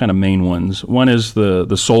two kind of main ones. One is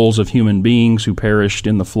the souls of human beings who perished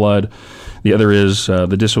in the flood. The other is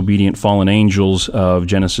the disobedient fallen angels of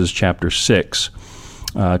Genesis chapter 6.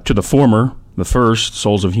 To the former, the first,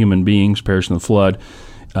 souls of human beings perished in the flood.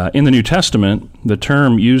 In the New Testament, the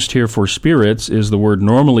term used here for spirits is the word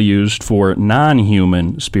normally used for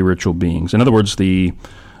non-human spiritual beings. In other words, the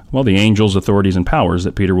angels, authorities, and powers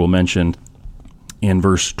that Peter will mention in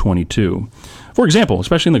verse 22. For example,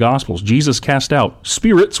 especially in the Gospels, Jesus cast out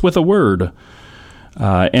spirits with a word.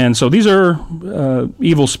 And so these are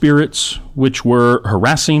evil spirits which were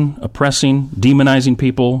harassing, oppressing, demonizing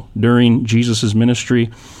people during Jesus' ministry.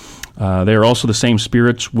 They are also the same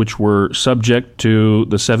spirits which were subject to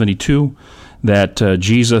the 72 that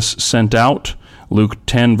Jesus sent out. Luke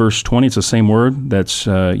 10, verse 20, it's the same word that's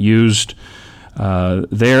used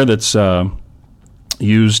there, that's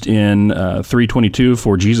used in 3:22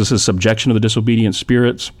 for Jesus' subjection of the disobedient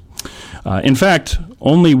spirits. In fact,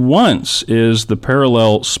 only once is the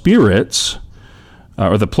parallel spirits,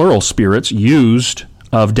 or the plural spirits, used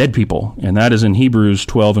of dead people, and that is in Hebrews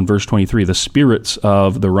 12 and verse 23, the spirits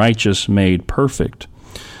of the righteous made perfect.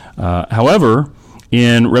 However,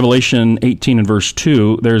 in Revelation 18 and verse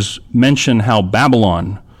 2, there's mention how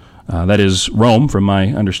Babylon, that is Rome, from my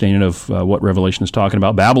understanding of what Revelation is talking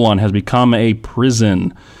about, Babylon has become a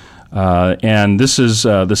prison. And this is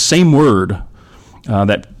the same word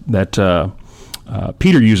that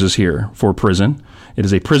Peter uses here for prison. It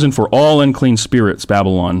is a prison for all unclean spirits,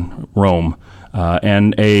 Babylon, Rome.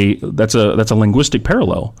 And that's a linguistic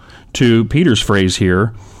parallel to Peter's phrase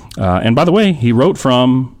here. And by the way, he wrote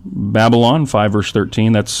from Babylon, 5 verse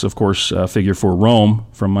 13. That's, of course, a figure for Rome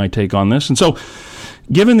from my take on this. And so,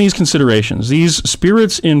 given these considerations, these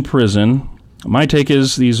spirits in prison, my take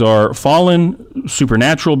is these are fallen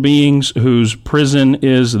supernatural beings whose prison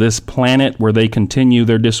is this planet where they continue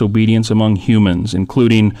their disobedience among humans,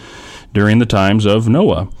 including during the times of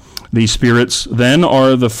Noah. These spirits then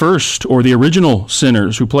are the first or the original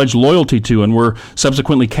sinners who pledged loyalty to and were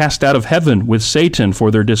subsequently cast out of heaven with Satan for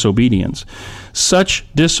their disobedience. Such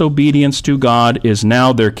disobedience to God is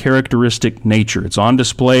now their characteristic nature. It's on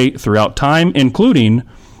display throughout time, including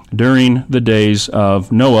during the days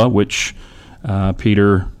of Noah, which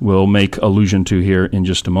Peter will make allusion to here in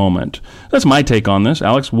just a moment. That's my take on this.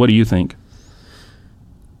 Alex, what do you think?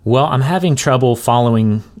 Well, I'm having trouble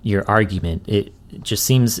following your argument. It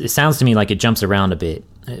sounds to me like it jumps around a bit.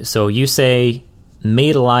 So you say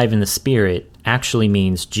made alive in the Spirit actually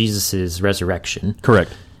means Jesus' resurrection.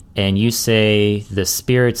 Correct. And you say the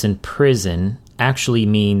spirits in prison actually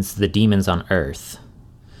means the demons on earth.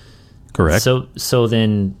 Correct. So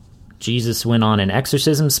then Jesus went on an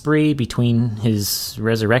exorcism spree between his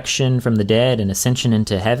resurrection from the dead and ascension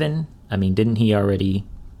into heaven? I mean, didn't he already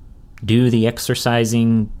do the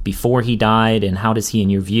exorcising before he died? And how does he, in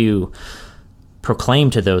your view, proclaim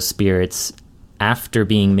to those spirits after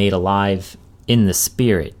being made alive in the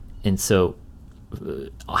Spirit? And so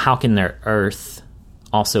how can their earth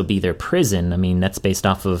also be their prison? I mean, that's based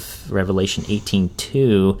off of Revelation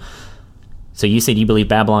 18:2. So you said you believe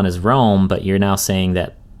Babylon is Rome, but you're now saying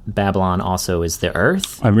that Babylon also is the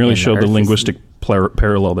earth? I really showed the linguistic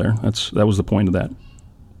parallel there. That was the point of that.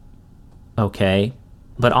 Okay.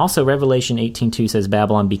 But also Revelation 18:2 says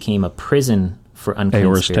Babylon became a prison for unclean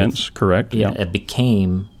Aorist spirits. tense, correct. Yeah, it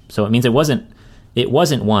became. So it means it wasn't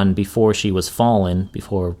one before she was fallen,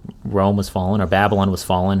 before Rome was fallen or Babylon was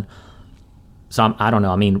fallen. So I don't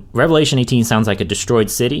know. I mean, Revelation 18 sounds like a destroyed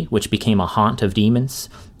city, which became a haunt of demons,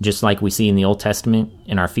 just like we see in the Old Testament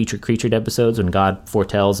in our featured creatured episodes when God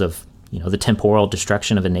foretells of, the temporal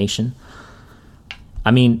destruction of a nation.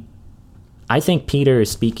 I mean, I think Peter is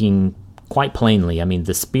speaking quite plainly. I mean,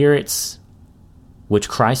 the spirits which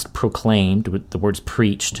Christ proclaimed, the words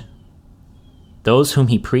preached, those whom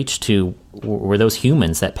he preached to were those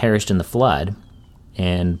humans that perished in the flood,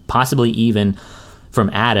 and possibly even from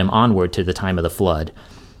Adam onward to the time of the flood.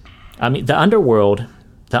 I mean, the underworld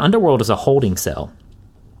is a holding cell.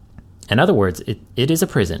 In other words, it is a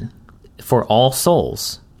prison for all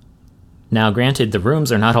souls. Now, granted, the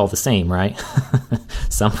rooms are not all the same, right?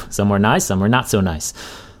 Some were nice, some were not so nice.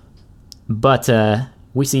 But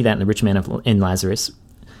we see that in the rich man in Lazarus.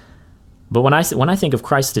 But when I think of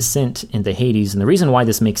Christ's descent into Hades, and the reason why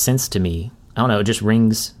this makes sense to me, I don't know, it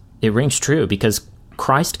rings true, because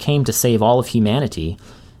Christ came to save all of humanity,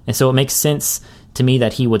 and so it makes sense to me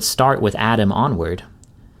that he would start with Adam onward.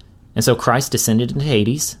 And so Christ descended into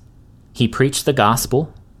Hades, he preached the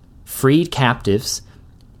gospel, freed captives,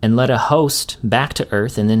 and led a host back to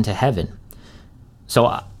earth and then to heaven.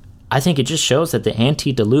 So I think it just shows that the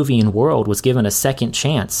antediluvian world was given a second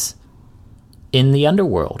chance in the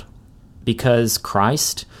underworld, because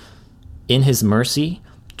Christ, in his mercy,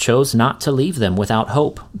 chose not to leave them without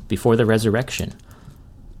hope before the resurrection.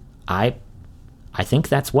 I think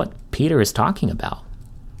that's what Peter is talking about.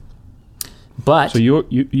 But so you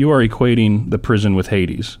are equating the prison with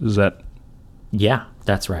Hades. Is that? Yeah,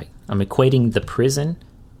 that's right. I'm equating the prison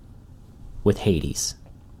with Hades,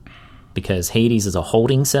 because Hades is a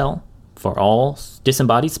holding cell for all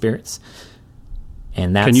disembodied spirits.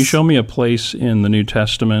 And that's... Can you show me a place in the New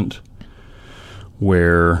Testament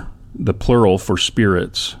where the plural for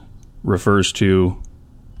spirits refers to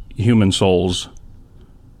human souls?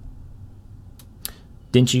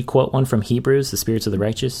 Didn't you quote one from Hebrews, the spirits of the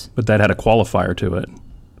righteous? But that had a qualifier to it.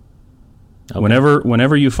 Okay.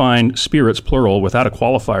 Whenever you find spirits, plural, without a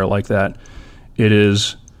qualifier like that, it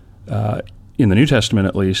is, in the New Testament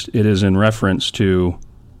at least, it is in reference to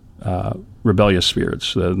rebellious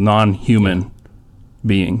spirits, the non-human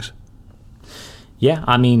beings. Yeah,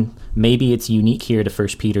 I mean, maybe it's unique here to 1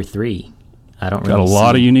 Peter 3. I don't really Got a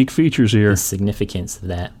lot of unique features here. The significance of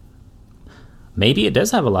that. Maybe it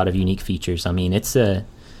does have a lot of unique features. I mean, it's a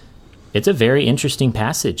very interesting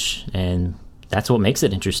passage, and that's what makes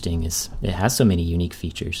it interesting, is it has so many unique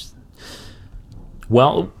features.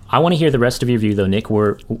 Well, I want to hear the rest of your view, though, Nick.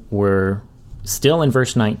 We're still in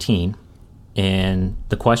verse 19, and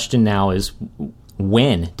the question now is,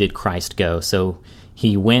 when did Christ go? So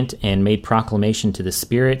he went and made proclamation to the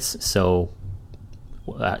spirits. So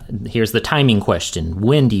here's the timing question.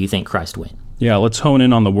 When do you think Christ went? Yeah, let's hone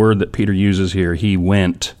in on the word that Peter uses here. He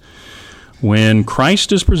went. When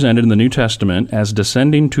Christ is presented in the New Testament as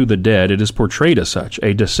descending to the dead, it is portrayed as such,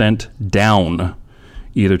 a descent down,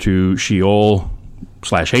 either to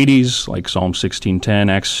Sheol/Hades, like Psalm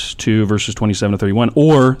 16:10, Acts 2, verses 27 to 31,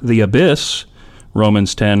 or the abyss,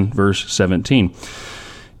 Romans 10, verse 17.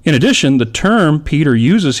 In addition, the term Peter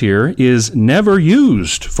uses here is never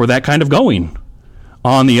used for that kind of going.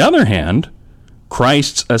 On the other hand,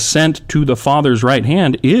 Christ's ascent to the Father's right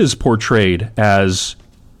hand is portrayed as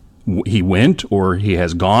he went or he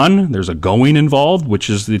has gone. There's a going involved, which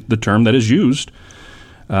is the term that is used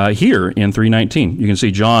here in 3:19. You can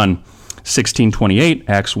see John 16:28,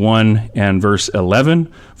 Acts 1 and verse 11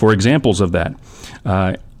 for examples of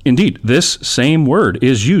that. Indeed, this same word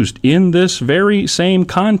is used in this very same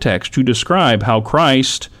context to describe how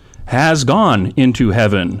Christ has gone into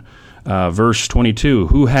heaven. Verse 22,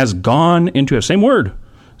 who has gone into heaven.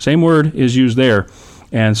 Same word is used there.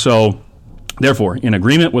 And so, therefore, in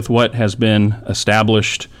agreement with what has been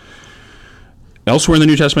established elsewhere in the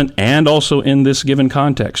New Testament and also in this given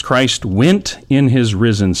context, Christ went in his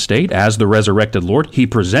risen state as the resurrected Lord. He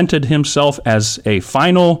presented himself as a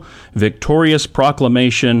final victorious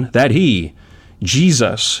proclamation that he,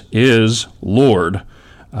 Jesus, is Lord.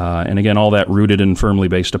 And again, all that rooted and firmly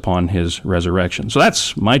based upon his resurrection. So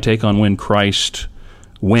that's my take on when Christ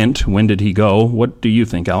went. When did he go? What do you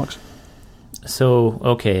think, Alex? So,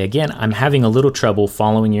 okay, again, I'm having a little trouble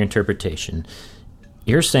following your interpretation.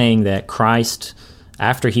 You're saying that Christ,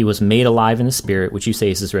 after he was made alive in the Spirit, which you say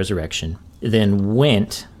is his resurrection, then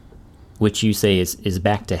went, which you say is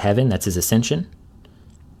back to heaven, that's his ascension?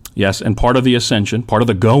 Yes, and part of the ascension, part of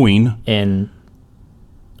the going. And,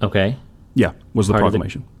 okay. Yeah, was the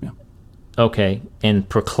proclamation. Yeah. Okay, and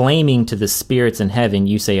proclaiming to the spirits in heaven,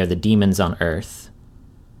 you say, are the demons on earth,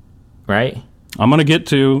 right? I'm going to get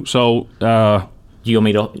to, so... do you want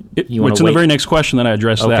me to... It's in the very next question that I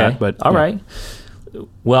address that. But all right.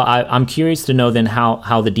 Well, I'm curious to know then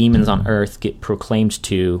how the demons on earth get proclaimed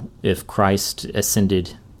to if Christ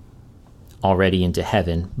ascended already into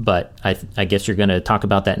heaven, but I guess you're going to talk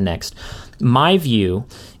about that next. My view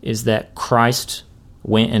is that Christ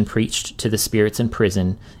went and preached to the spirits in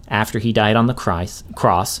prison after he died on the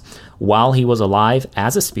cross while he was alive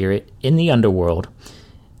as a spirit in the underworld.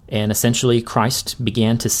 And essentially, Christ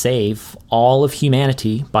began to save all of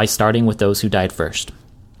humanity by starting with those who died first.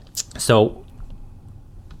 So,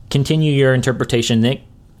 continue your interpretation, Nick.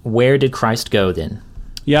 Where did Christ go then?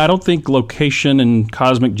 Yeah, I don't think location and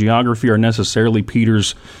cosmic geography are necessarily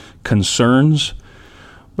Peter's concerns,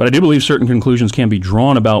 but I do believe certain conclusions can be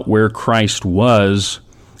drawn about where Christ was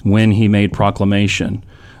when he made proclamation.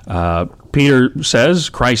 Peter says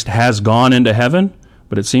Christ has gone into heaven,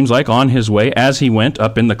 but it seems like on his way, as he went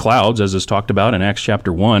up in the clouds, as is talked about in Acts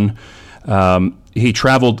chapter 1, he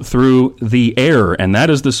traveled through the air, and that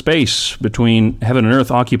is the space between heaven and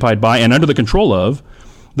earth occupied by and under the control of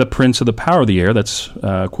the prince of the power of the air. That's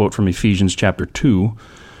a quote from Ephesians chapter 2.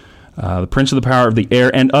 The prince of the power of the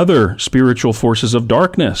air and other spiritual forces of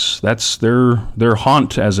darkness. That's their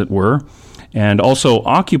haunt, as it were. And also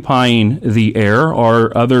occupying the air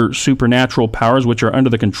are other supernatural powers which are under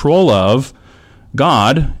the control of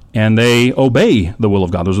God, and they obey the will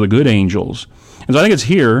of God. Those are the good angels. And so I think it's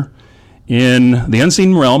here in the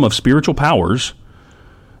unseen realm of spiritual powers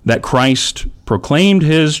that Christ proclaimed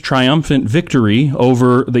his triumphant victory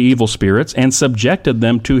over the evil spirits and subjected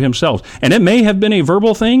them to himself. And it may have been a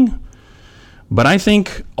verbal thing, but I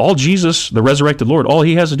think all Jesus, the resurrected Lord, all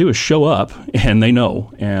he has to do is show up, and they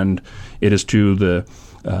know. And it is to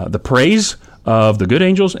the praise of the good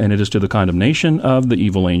angels, and it is to the condemnation of the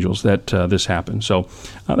evil angels that this happened. So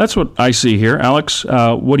that's what I see here. Alex,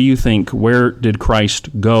 what do you think? Where did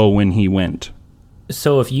Christ go when he went?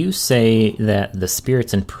 So if you say that the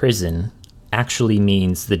spirits in prison actually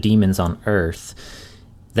means the demons on earth,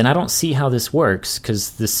 then I don't see how this works,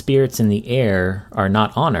 because the spirits in the air are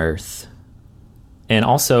not on earth. And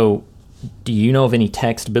also, do you know of any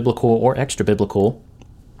text, biblical or extra-biblical,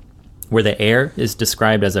 where the air is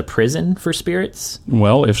described as a prison for spirits?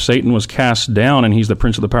 Well, if Satan was cast down and he's the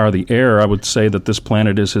prince of the power of the air, I would say that this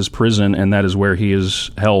planet is his prison, and that is where he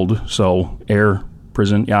is held. So, air,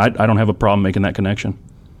 prison, yeah, I don't have a problem making that connection.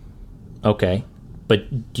 Okay.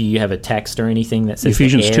 But do you have a text or anything that says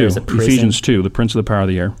Ephesians the air 2, is a prison? Ephesians 2, the prince of the power of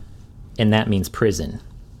the air. And that means prison.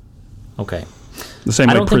 Okay. The same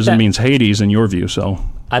way prison means Hades in your view, so.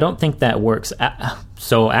 I don't think that works.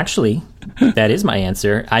 So actually, that is my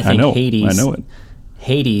answer. I think Hades. I know it.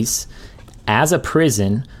 Hades as a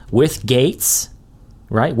prison with gates,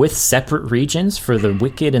 right? With separate regions for the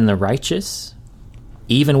wicked and the righteous,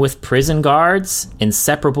 even with prison guards,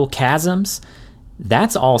 inseparable chasms.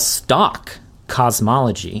 That's all stock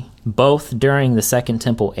cosmology, both during the Second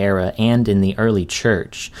Temple era and in the early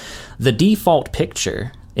church. The default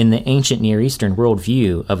picture in the ancient Near Eastern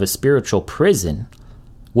worldview of a spiritual prison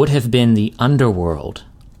would have been the underworld.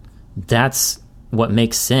 That's what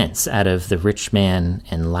makes sense out of the rich man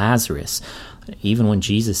and Lazarus. Even when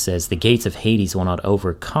Jesus says, the gates of Hades will not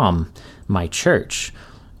overcome my church.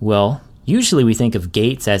 Well, usually we think of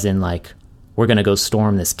gates as in like, we're going to go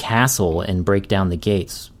storm this castle and break down the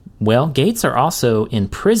gates. Well, gates are also in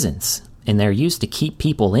prisons, and they're used to keep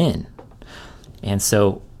people in. And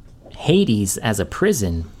so Hades as a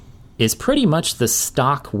prison is pretty much the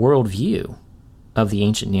stock worldview of the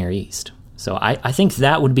ancient Near East. So I think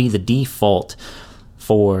that would be the default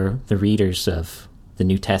for the readers of the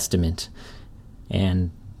New Testament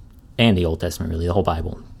and the Old Testament, really, the whole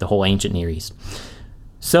Bible, the whole ancient Near East.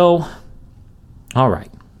 So, all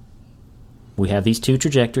right. We have these two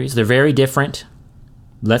trajectories. They're very different.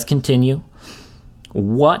 Let's continue.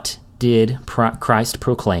 What did Christ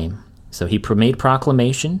proclaim? So he made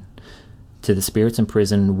proclamation to the spirits in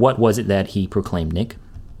prison. What was it that he proclaimed, Nick?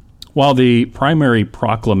 Well, the primary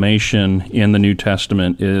proclamation in the New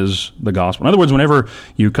Testament is the gospel. In other words, whenever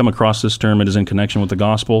you come across this term, it is in connection with the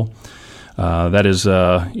gospel. That is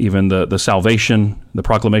even the salvation, the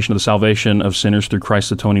proclamation of the salvation of sinners through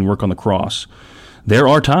Christ's atoning work on the cross. There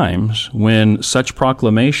are times when such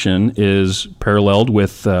proclamation is paralleled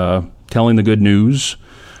with telling the good news.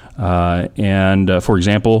 For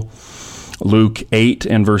example, Luke 8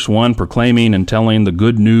 and verse 1, proclaiming and telling the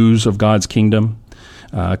good news of God's kingdom.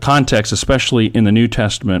 Context, especially in the New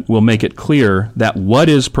Testament, will make it clear that what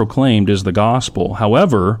is proclaimed is the gospel.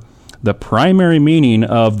 However, the primary meaning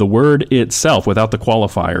of the word itself, without the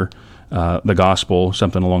qualifier, the gospel,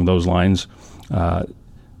 something along those lines,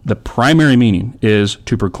 the primary meaning is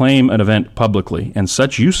to proclaim an event publicly, and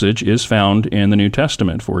such usage is found in the New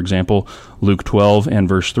Testament. For example, Luke 12 and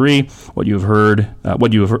verse 3, what you have heard,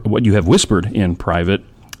 what you have whispered in private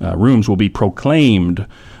rooms will be proclaimed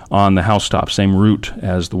on the housetop, same root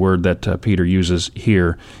as the word that Peter uses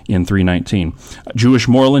here in 3:19. Jewish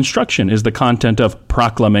moral instruction is the content of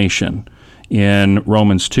proclamation in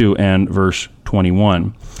Romans 2 and verse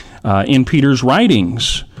 21. In Peter's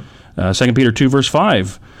writings, 2 Peter 2 verse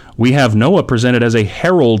 5, we have Noah presented as a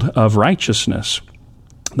herald of righteousness.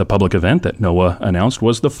 The public event that Noah announced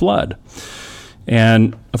was the flood.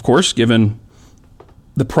 And, of course, given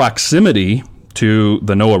the proximity to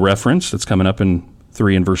the Noah reference that's coming up in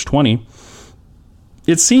 3 and verse 20,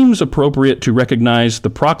 it seems appropriate to recognize the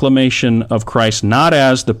proclamation of Christ not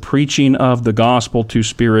as the preaching of the gospel to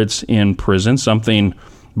spirits in prison, something,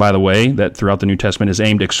 by the way, that throughout the New Testament is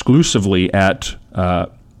aimed exclusively at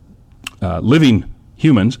living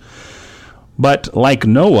humans. But like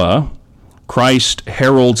Noah, Christ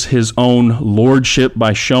heralds his own lordship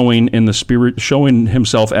by showing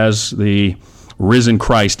himself as the risen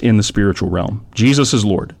Christ in the spiritual realm. Jesus is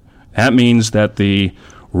Lord. That means that the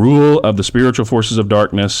rule of the spiritual forces of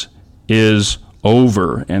darkness is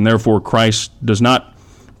over, and therefore Christ does not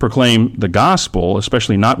proclaim the gospel,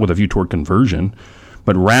 especially not with a view toward conversion,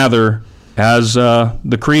 but rather as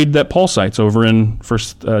the creed that Paul cites over in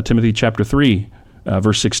 1 Timothy chapter 3,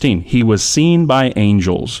 verse 16, he was seen by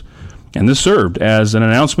angels. And this served as an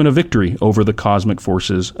announcement of victory over the cosmic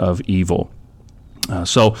forces of evil.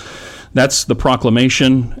 So that's the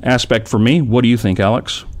proclamation aspect for me. What do you think,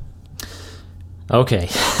 Alex? Okay.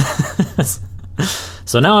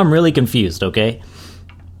 So now I'm really confused, okay?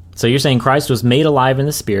 So you're saying Christ was made alive in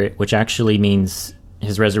the Spirit, which actually means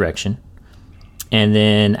his resurrection. And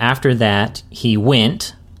then after that, he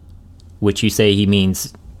went, which you say he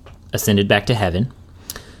means ascended back to heaven.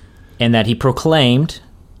 And that he proclaimed,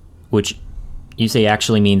 which you say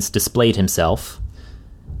actually means displayed himself,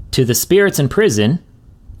 to the spirits in prison,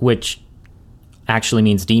 which actually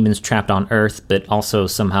means demons trapped on earth, but also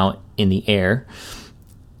somehow in the air.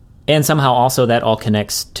 And somehow also that all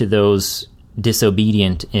connects to those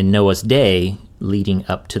disobedient in Noah's day leading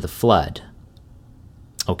up to the flood.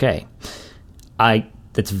 Okay. I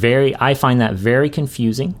find that very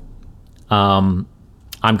confusing. I'm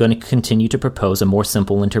going to continue to propose a more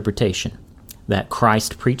simple interpretation, that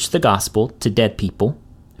Christ preached the gospel to dead people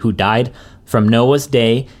who died from Noah's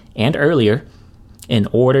day and earlier in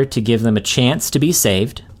order to give them a chance to be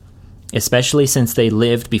saved, especially since they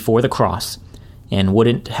lived before the cross and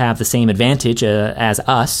wouldn't have the same advantage as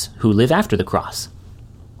us who live after the cross.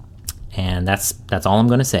 And that's all I'm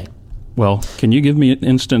going to say. Well, can you give me an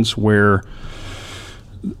instance where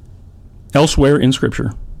elsewhere in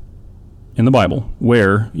Scripture, in the Bible,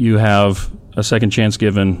 where you have a second chance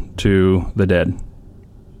given to the dead?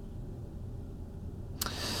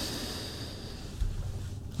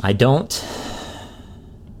 I don't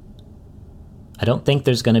think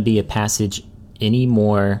there's going to be a passage any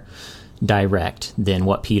more direct than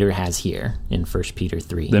what Peter has here in 1 Peter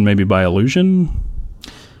 3. Then maybe by allusion?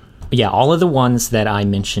 Yeah, all of the ones that I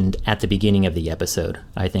mentioned at the beginning of the episode,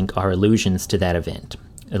 I think, are allusions to that event.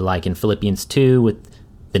 Like in Philippians 2 with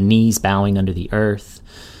the knees bowing under the earth,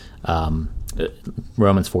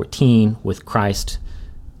 Romans 14 with Christ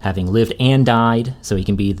having lived and died, so he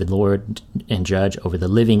can be the Lord and judge over the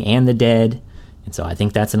living and the dead. And so I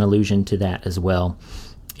think that's an allusion to that as well.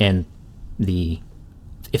 And the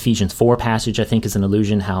Ephesians 4 passage, I think, is an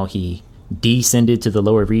allusion how he descended to the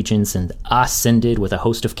lower regions and ascended with a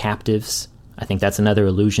host of captives. I think that's another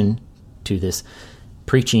allusion to this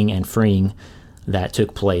preaching and freeing that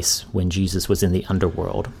took place when Jesus was in the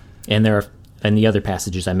underworld. And there are and the other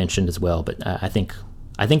passages I mentioned as well, but I think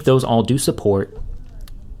those all do support,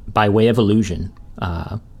 by way of allusion,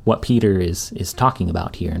 what Peter is talking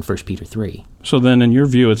about here in 1 Peter 3. So then, in your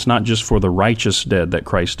view, it's not just for the righteous dead that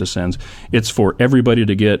Christ descends. It's for everybody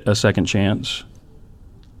to get a second chance?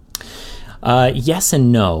 Yes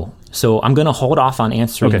and no. So I'm going to hold off on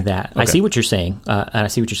answering that. Okay. I see what you're saying.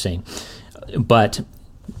 But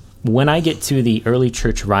when I get to the early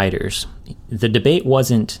church writers, the debate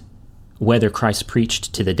wasn't whether Christ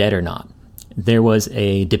preached to the dead or not. There was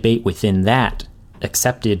a debate within that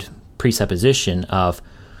accepted presupposition of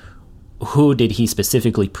who did he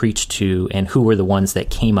specifically preach to and who were the ones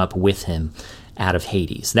that came up with him out of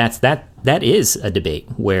Hades. That is a debate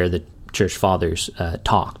where the church fathers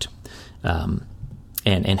talked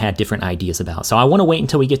and had different ideas about. So I want to wait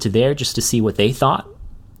until we get to there just to see what they thought,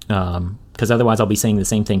 because otherwise I'll be saying the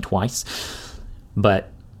same thing twice.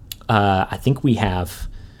 But I think we have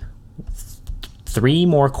 3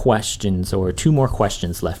 more questions or 2 more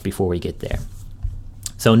questions left before we get there.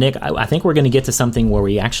 So, Nick, I think we're going to get to something where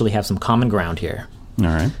we actually have some common ground here. All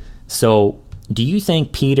right. So, do you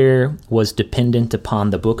think Peter was dependent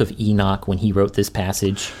upon the book of Enoch when he wrote this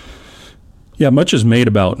passage? Yeah, much is made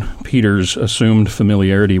about Peter's assumed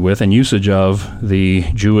familiarity with and usage of the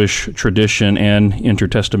Jewish tradition and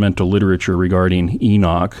intertestamental literature regarding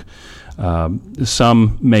Enoch.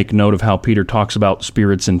 Some make note of how Peter talks about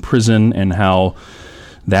spirits in prison and how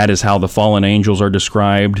that is how the fallen angels are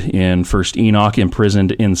described in 1 Enoch,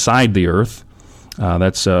 imprisoned inside the earth.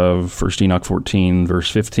 That's 1 Enoch 14,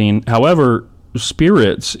 verse 15. However,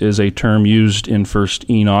 spirits is a term used in 1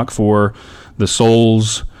 Enoch for the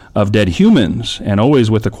souls of dead humans, and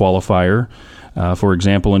always with the qualifier. For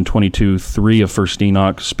example, in 22:3 of 1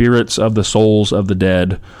 Enoch, spirits of the souls of the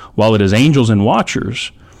dead, while it is angels and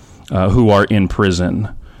watchers who are in prison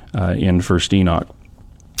in 1 Enoch.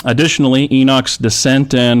 Additionally, Enoch's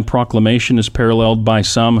descent and proclamation is paralleled by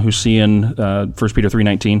some who see in 1 Peter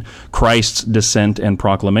 3:19 Christ's descent and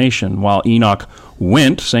proclamation. While Enoch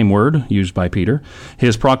went, same word used by Peter,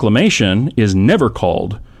 his proclamation is never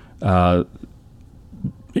called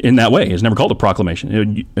in that way. It's never called a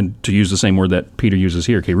proclamation, and to use the same word that Peter uses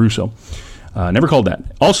here, kerusso. Never called that.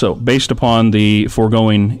 Also, based upon the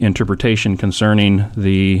foregoing interpretation concerning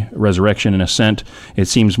the resurrection and ascent, it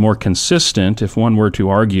seems more consistent if one were to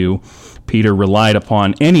argue Peter relied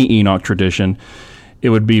upon any Enoch tradition it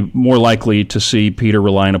would be more likely to see Peter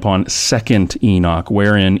relying upon second Enoch,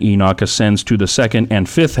 wherein Enoch ascends to the second and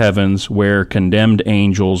fifth heavens, where condemned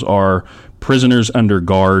angels are prisoners under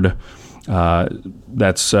guard.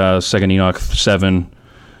 That's 2 Enoch 7,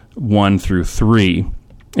 1 through 3.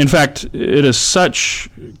 In fact, it is such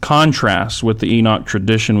contrast with the Enoch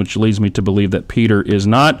tradition, which leads me to believe that Peter is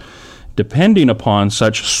not depending upon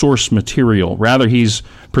such source material. Rather, he's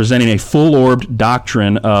presenting a full-orbed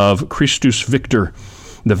doctrine of Christus Victor,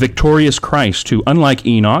 the victorious Christ, who, unlike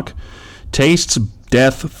Enoch, tastes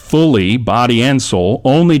death fully, body and soul,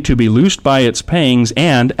 only to be loosed by its pangs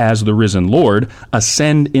and, as the risen Lord,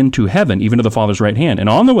 ascend into heaven, even to the Father's right hand. And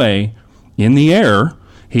on the way, in the air,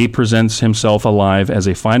 he presents himself alive as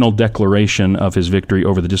a final declaration of his victory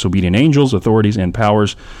over the disobedient angels, authorities, and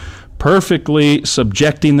powers, perfectly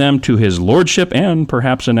subjecting them to his lordship and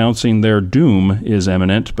perhaps announcing their doom is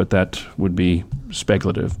imminent, but that would be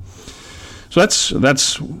speculative. So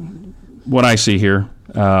that's what I see here.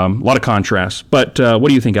 A lot of contrast. But what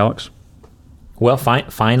do you think, Alex? Well,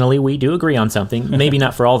 finally, we do agree on something. Maybe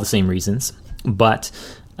not for all the same reasons, but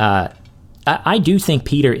I do think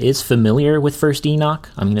Peter is familiar with First Enoch.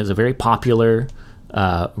 I mean, it was a very popular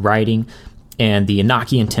writing. And the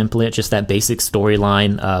Enochian template, just that basic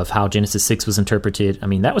storyline of how Genesis 6 was interpreted, I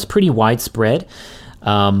mean, that was pretty widespread.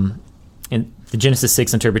 And the Genesis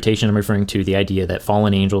 6 interpretation, I'm referring to the idea that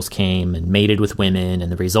fallen angels came and mated with women,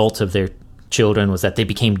 and the result of their children was that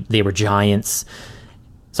they were giants.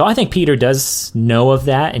 So I think Peter does know of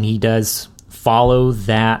that, and he does follow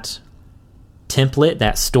that template,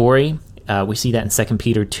 that story. We see that in 2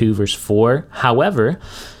 Peter 2, verse 4. However,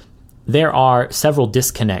 there are several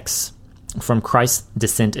disconnects from Christ's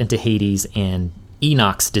descent into Hades and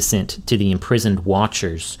Enoch's descent to the imprisoned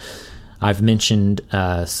watchers. I've mentioned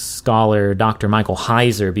scholar Dr. Michael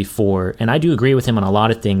Heiser before, and I do agree with him on a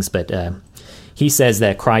lot of things, but he says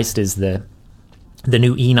that Christ is the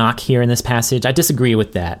new Enoch here in this passage. I disagree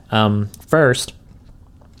with that. First,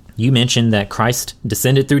 you mentioned that Christ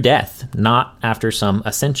descended through death, not after some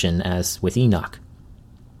ascension, as with Enoch,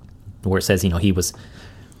 where it says,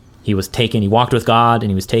 he was taken, he walked with God,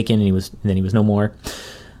 and he was taken, and then he was no more.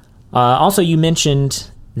 Also, you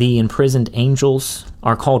mentioned the imprisoned angels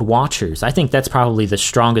are called watchers. I think that's probably the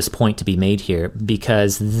strongest point to be made here,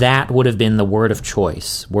 because that would have been the word of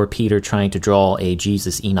choice were Peter trying to draw a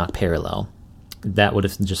Jesus-Enoch parallel. That would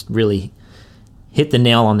have just really hit the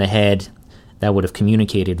nail on the head. That would have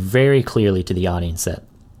communicated very clearly to the audience that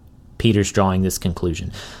Peter's drawing this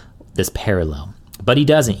conclusion, this parallel. But he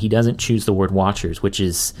doesn't. He doesn't choose the word watchers, which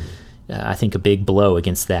is, I think, a big blow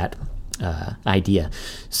against that idea.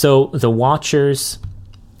 So the watchers,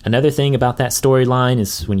 another thing about that storyline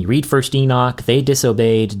is when you read First Enoch, they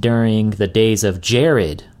disobeyed during the days of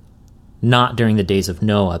Jared, not during the days of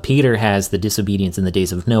Noah. Peter has the disobedience in the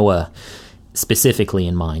days of Noah specifically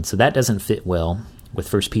in mind. So that doesn't fit well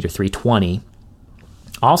with 1 Peter 3:20.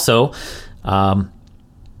 Also,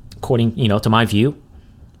 according to my view,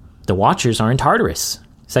 the watchers are in Tartarus.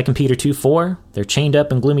 2 Peter 2:4, they're chained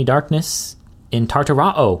up in gloomy darkness in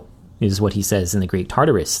Tartarao, is what he says in the Greek.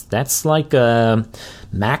 Tartarus. That's like a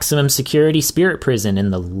maximum security spirit prison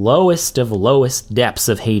in the lowest of lowest depths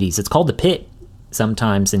of Hades. It's called the pit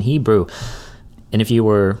sometimes in Hebrew. And if you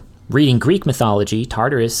were reading Greek mythology,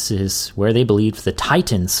 Tartarus is where they believed the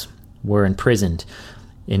Titans were imprisoned.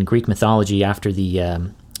 In Greek mythology, after the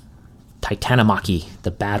Titanomachy,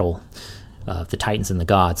 the battle of the Titans and the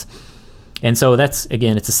gods. And so that's,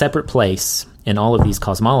 again, it's a separate place in all of these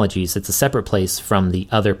cosmologies. It's a separate place from the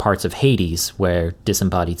other parts of Hades where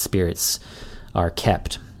disembodied spirits are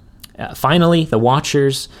kept. Finally, the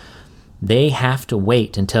watchers, they have to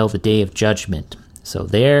wait until the day of judgment. So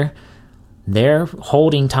their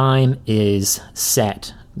holding time is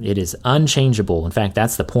set. It is unchangeable. In fact,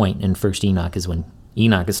 that's the point in 1 Enoch, is when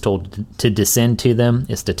Enoch is told to descend to them,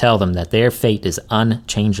 is to tell them that their fate is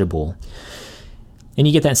unchangeable. And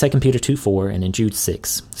you get that in 2 Peter 2:4 and in Jude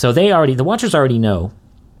 6. So the watchers already know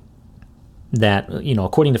that,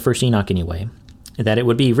 according to 1 Enoch anyway, that it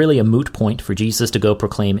would be really a moot point for Jesus to go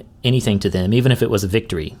proclaim anything to them, even if it was a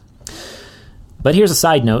victory. But here's a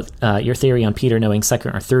side note. Your theory on Peter knowing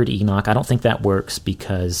 2nd or 3rd Enoch, I don't think that works,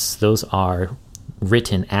 because those are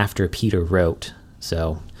written after Peter wrote.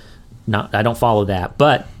 So I don't follow that.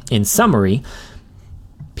 But in summary,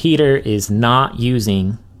 Peter is not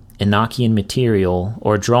using Enochian material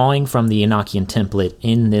or drawing from the Enochian template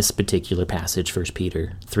in this particular passage, 1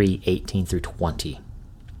 Peter 3:18 through 20.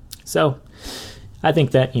 So I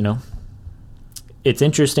think that, it's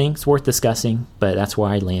interesting, it's worth discussing, but that's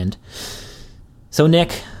where I land. So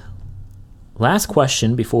Nick, last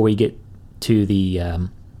question before we get to the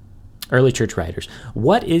early church writers.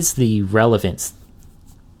 What is the relevance,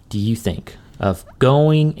 do you think, of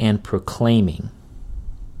going and proclaiming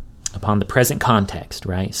upon the present context,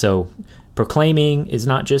 right? So proclaiming is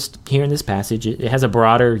not just here in this passage. It has a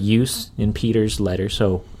broader use in Peter's letter.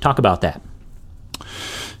 So talk about that.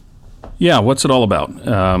 Yeah, what's it all about?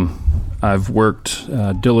 I've worked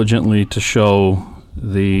diligently to show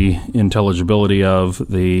the intelligibility of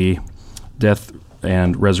the death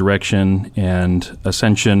and resurrection and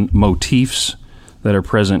ascension motifs that are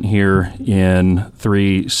present here in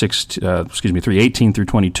 3:18 through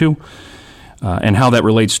 22, and how that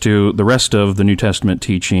relates to the rest of the New Testament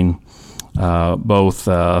teaching, both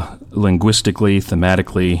linguistically,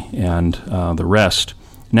 thematically, and the rest.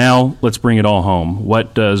 Now, let's bring it all home.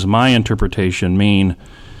 What does my interpretation mean,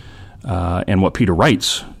 and what Peter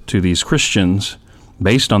writes to these Christians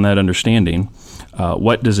based on that understanding?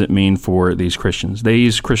 What does it mean for these Christians?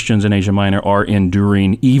 These Christians in Asia Minor are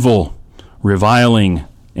enduring evil, reviling,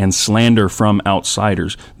 and slander from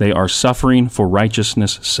outsiders. They are suffering for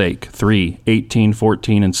righteousness' sake. 3:18,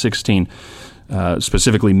 14, and 16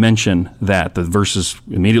 specifically mention that, the verses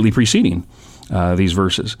immediately preceding these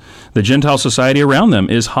verses. The Gentile society around them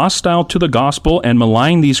is hostile to the gospel and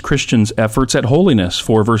malign these Christians' efforts at holiness.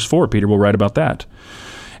 4 verse 4, Peter will write about that.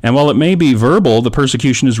 And while it may be verbal, the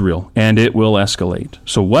persecution is real, and it will escalate.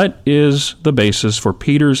 So what is the basis for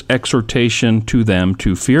Peter's exhortation to them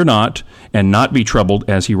to fear not and not be troubled,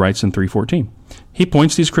 as he writes in 3:14? He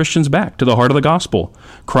points these Christians back to the heart of the gospel: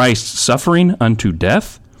 Christ's suffering unto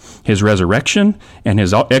death, his resurrection, and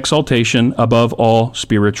his exaltation above all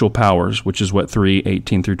spiritual powers, which is what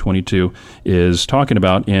 3:18 through 22 is talking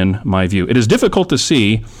about in my view. It is difficult to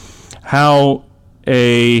see how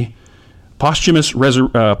a posthumous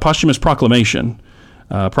proclamation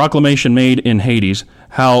made in Hades,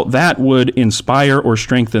 how that would inspire or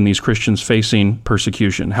strengthen these Christians facing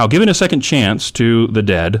persecution. How giving a second chance to the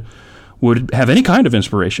dead would have any kind of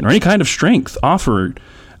inspiration or any kind of strength offered,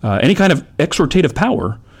 any kind of exhortative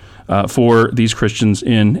power for these Christians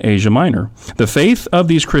in Asia Minor. The faith of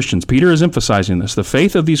these Christians, Peter is emphasizing this, the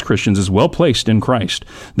faith of these Christians is well placed in Christ.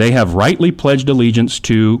 They have rightly pledged allegiance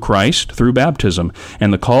to Christ through baptism,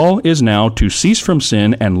 and the call is now to cease from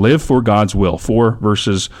sin and live for God's will. 4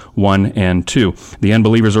 verses 1 and 2. The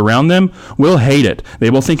unbelievers around them will hate it. They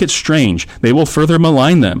will think it strange. They will further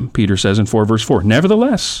malign them, Peter says in 4 verse 4.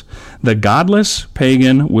 Nevertheless, the godless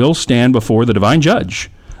pagan will stand before the divine judge,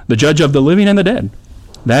 the judge of the living and the dead.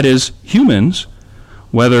 That is, humans,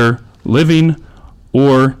 whether living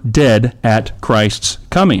or dead at Christ's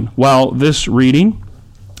coming. While this reading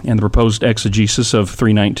and the proposed exegesis of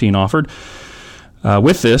 3:19 offered,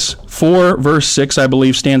 with this, 4 verse 6, I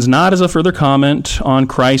believe, stands not as a further comment on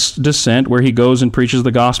Christ's descent, where he goes and preaches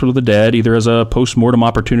the gospel to the dead, either as a post-mortem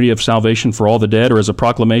opportunity of salvation for all the dead or as a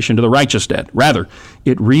proclamation to the righteous dead. Rather,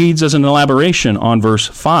 it reads as an elaboration on verse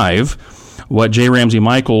 5, what J. Ramsey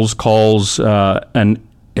Michaels calls an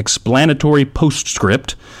explanatory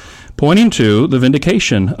postscript, pointing to the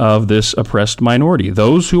vindication of this oppressed minority.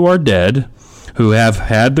 Those who are dead, who have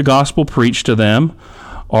had the gospel preached to them,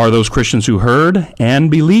 are those Christians who heard and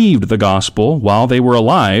believed the gospel while they were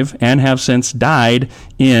alive and have since died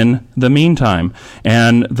in the meantime.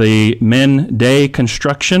 And the men day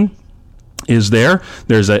construction is there.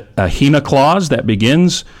 There's a hina clause that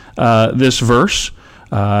begins this verse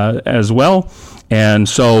as well. And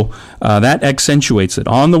so that accentuates it.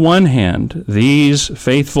 On the one hand, these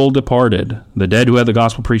faithful departed, the dead who had the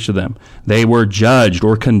gospel preached to them, they were judged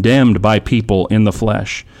or condemned by people in the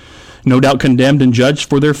flesh. No doubt condemned and judged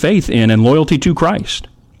for their faith in and loyalty to Christ.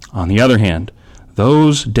 On the other hand,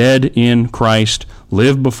 those dead in Christ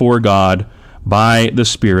live before God by the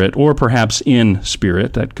Spirit, or perhaps in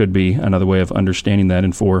spirit. That could be another way of understanding that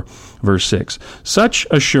in 4 verse 6. Such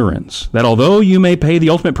assurance that although you may pay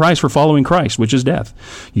the ultimate price for following Christ, which is death,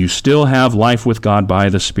 you still have life with God by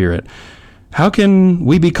the Spirit. How can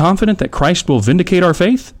we be confident that Christ will vindicate our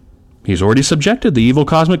faith? He's already subjected the evil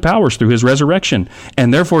cosmic powers through his resurrection,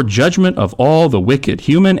 and therefore judgment of all the wicked,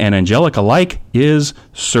 human and angelic alike, is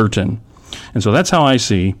certain. And so that's how I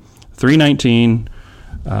see 3:19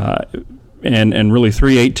 and really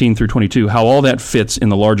 3:18 through 22, how all that fits in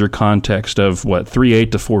the larger context of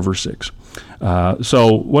 3:8 to 4 verse 6.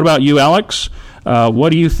 So what about you, Alex?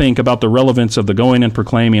 What do you think about the relevance of the going and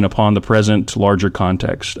proclaiming upon the present larger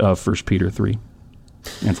context of 1 Peter 3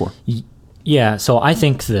 and 4? Yeah, so I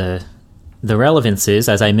think the relevance is,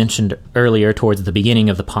 as I mentioned earlier towards the beginning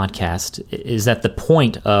of the podcast, is that the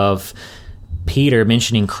point of Peter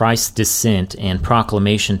mentioning Christ's descent and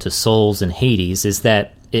proclamation to souls in Hades is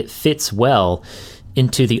that it fits well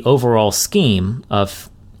into the overall scheme of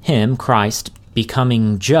him, Christ,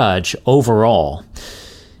 becoming judge over all.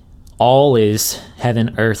 All is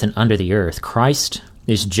heaven, earth, and under the earth. Christ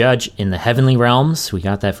is judge in the heavenly realms. We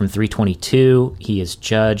got that from 3:22. He is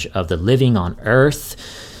judge of the living on earth.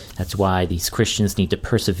 That's why these Christians need to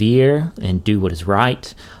persevere and do what is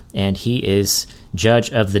right. And he is judge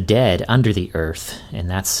of the dead under the earth. And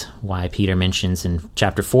that's why Peter mentions in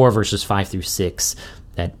chapter 4, verses 5 through 6,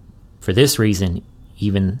 that for this reason,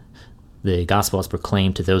 even the gospel is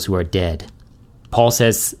proclaimed to those who are dead. Paul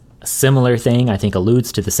says a similar thing, I think,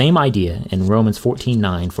 alludes to the same idea in Romans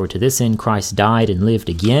 14:9, for to this end Christ died and lived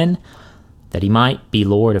again, that he might be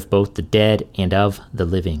Lord of both the dead and of the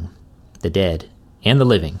living. The dead and the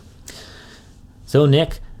living. So,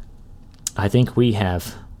 Nick, I think we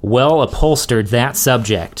have well upholstered that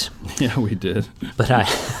subject. Yeah, we did. But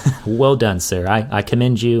well done, sir. I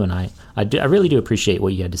commend you, and I really do appreciate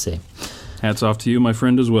what you had to say. Hats off to you, my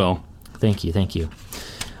friend, as well. Thank you.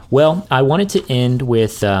 Well, I wanted to end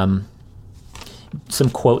with some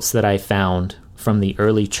quotes that I found from the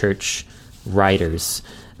early church writers.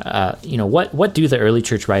 What do the early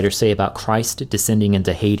church writers say about Christ descending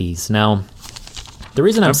into Hades? Now, the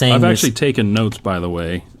reason I've actually taken notes, by the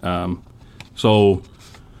way. So,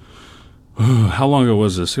 how long ago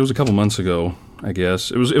was this? It was a couple months ago, I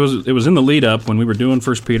guess. It was in the lead up when we were doing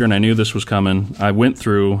 1 Peter, and I knew this was coming. I went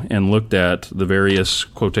through and looked at the various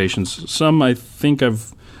quotations. Some I think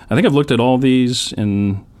I've looked at all these,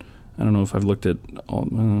 and I don't know if I've looked at all,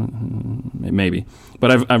 maybe.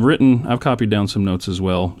 But I've copied down some notes as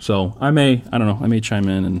well. So I may chime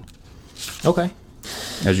in and okay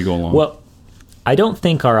as you go along. Well, I don't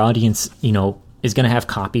think our audience, is going to have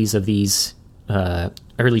copies of these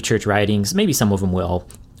early church writings. Maybe some of them will,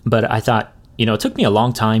 but I thought, it took me a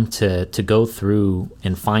long time to go through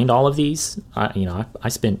and find all of these. I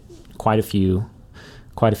spent quite a few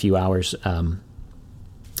hours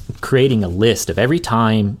creating a list of every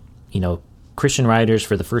time, Christian writers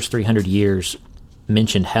for the first 300 years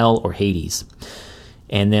mentioned hell or Hades.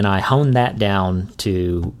 And then I honed that down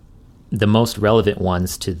to the most relevant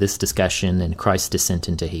ones to this discussion and Christ's descent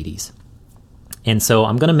into Hades. And so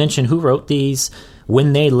I'm going to mention who wrote these,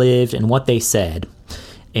 when they lived, and what they said.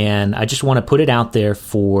 And I just want to put it out there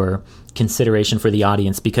for consideration for the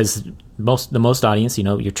audience, because the most audience,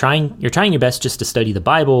 you're trying your best just to study the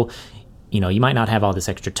Bible. You might not have all this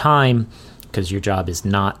extra time because your job is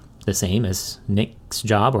not the same as Nick's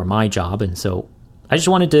job or my job. And so I just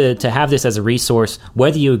wanted to have this as a resource,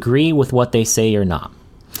 whether you agree with what they say or not.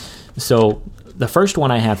 So the first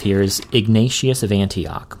one I have here is Ignatius of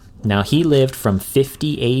Antioch. Now, he lived from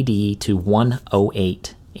 50 A.D. to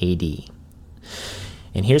 108 A.D.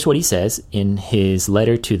 And here's what he says in his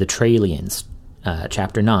letter to the Trallians,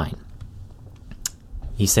 chapter 9.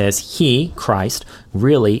 He says, he, Christ,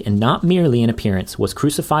 really and not merely in appearance, was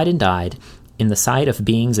crucified and died in the sight of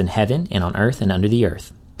beings in heaven and on earth and under the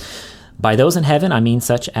earth. By those in heaven, I mean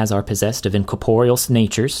such as are possessed of incorporeal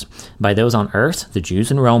natures. By those on earth, the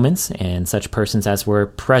Jews and Romans, and such persons as were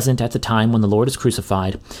present at the time when the Lord is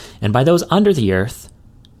crucified. And by those under the earth,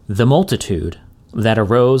 the multitude that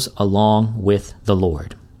arose along with the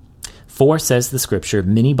Lord. For, says the Scripture,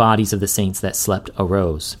 many bodies of the saints that slept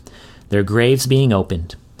arose, their graves being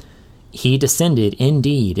opened. He descended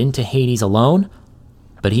indeed into Hades alone,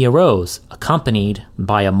 but he arose, accompanied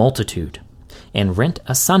by a multitude, and rent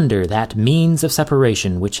asunder that means of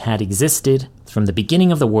separation which had existed from the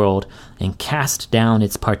beginning of the world, and cast down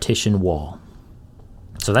its partition wall.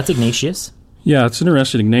 So that's Ignatius. Yeah, it's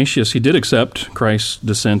interesting. Ignatius, he did accept Christ's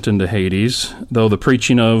descent into Hades, though the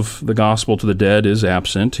preaching of the gospel to the dead is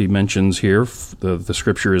absent. He mentions here, the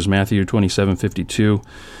scripture is Matthew 27:52,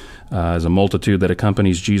 as a multitude that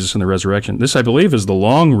accompanies Jesus in the resurrection. This, I believe, is the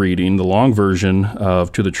long reading, the long version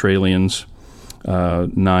of To the Trallians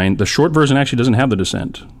 9. The short version actually doesn't have the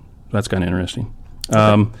descent. That's kind of interesting.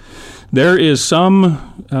 Okay. There is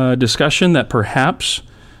some discussion that perhaps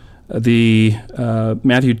the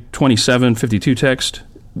Matthew 27:52 text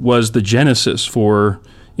was the genesis for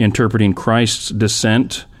interpreting Christ's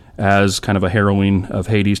descent as kind of a harrowing of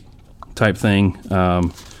Hades type thing.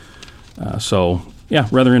 So, yeah,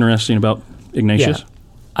 rather interesting about Ignatius. Yeah.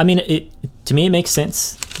 I mean, to me, it makes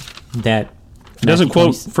sense that it doesn't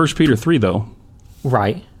quote 1 Peter 3, though.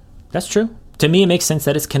 Right. That's true. To me, it makes sense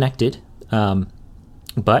that it's connected.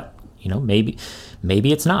 But, maybe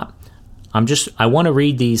it's not. I want to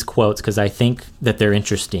read these quotes because I think that they're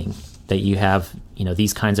interesting, that you have,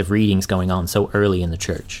 these kinds of readings going on so early in the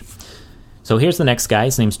church. So here's the next guy.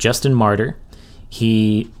 His name's Justin Martyr.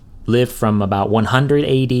 He lived from about 100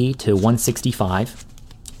 AD to 165.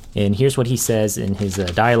 And here's what he says in his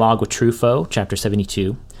dialogue with Truffaut, chapter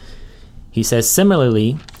 72. He says,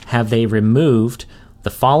 similarly, have they removed the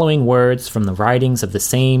following words from the writings of the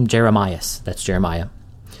same Jeremiah, that's Jeremiah,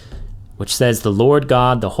 which says, the Lord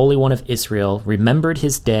God, the Holy One of Israel, remembered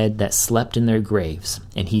his dead that slept in their graves,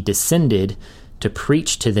 and he descended to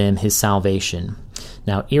preach to them his salvation.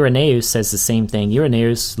 Now, Irenaeus says the same thing.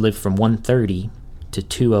 Irenaeus lived from 130 to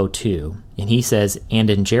 202, and he says, and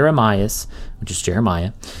in Jeremiah, which is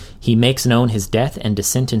Jeremiah, he makes known his death and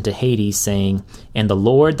descent into Hades, saying, and the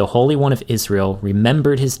Lord, the Holy One of Israel,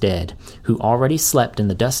 remembered his dead, who already slept in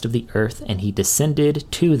the dust of the earth, and he descended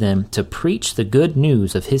to them to preach the good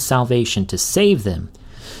news of his salvation, to save them.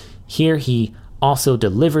 Here he also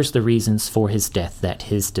delivers the reasons for his death, that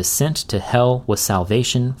his descent to hell was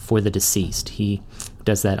salvation for the deceased. He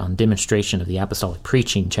does that on demonstration of the apostolic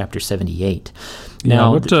preaching, chapter 78.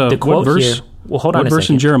 Now, the quote what verse, here... Well, hold on a what verse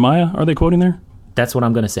second. in Jeremiah are they quoting there? That's what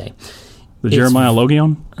I'm going to say. The Jeremiah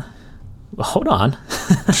Logion? Hold on.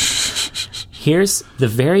 Here's the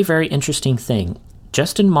very, very interesting thing.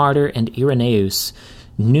 Justin Martyr and Irenaeus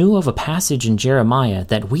knew of a passage in Jeremiah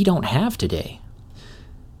that we don't have today.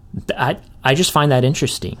 I just find that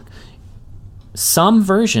interesting. Some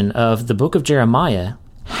version of the book of Jeremiah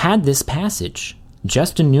had this passage.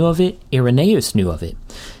 Justin knew of it. Irenaeus knew of it.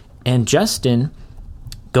 And Justin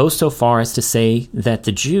goes so far as to say that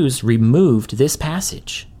the Jews removed this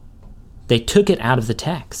passage. They took it out of the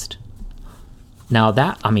text. Now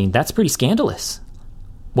that's pretty scandalous.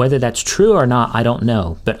 Whether that's true or not, I don't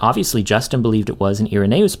know. But obviously Justin believed it was and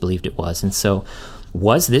Irenaeus believed it was. And so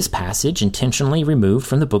was this passage intentionally removed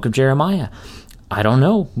from the book of Jeremiah? I don't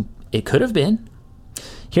know. It could have been.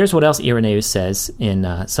 Here's what else Irenaeus says in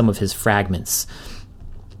some of his fragments.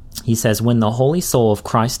 He says, when the holy soul of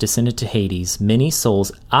Christ descended to Hades, many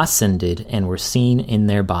souls ascended and were seen in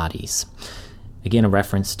their bodies. Again, a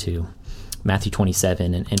reference to Matthew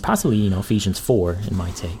 27 and possibly, Ephesians 4 in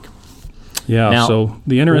my take. Yeah, now, so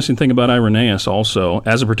the interesting thing about Irenaeus also,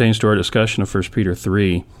 as it pertains to our discussion of 1 Peter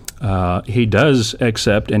 3, he does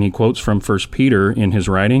accept, and he quotes from 1 Peter in his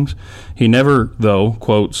writings. He never, though,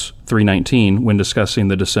 quotes 3:19 when discussing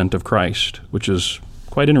the descent of Christ, which is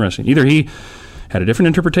quite interesting. Either he had a different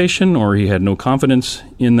interpretation or he had no confidence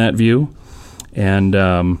in that view. And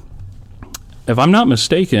if I'm not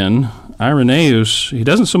mistaken, Irenaeus, he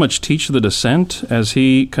doesn't so much teach the descent as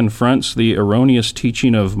he confronts the erroneous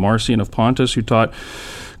teaching of Marcion of Pontus, who taught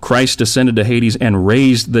Christ descended to Hades and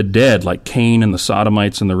raised the dead, like Cain and the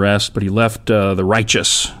Sodomites and the rest, but he left the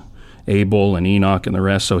righteous, Abel and Enoch and the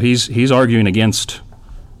rest. So he's arguing against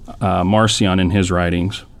Marcion in his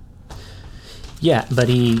writings. Yeah, but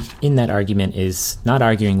he, in that argument, is not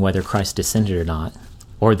arguing whether Christ descended or not,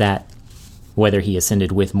 or that whether he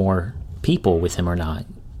ascended with more people with him or not.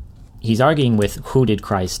 He's arguing with who did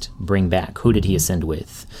Christ bring back? Who did he ascend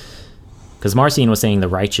with? Because Marcion was saying the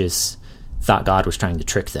righteous thought God was trying to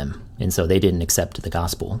trick them, and so they didn't accept the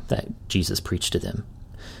gospel that Jesus preached to them,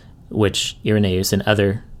 which Irenaeus and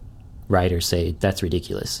other writers say that's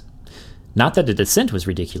ridiculous. Not that the descent was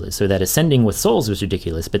ridiculous, or that ascending with souls was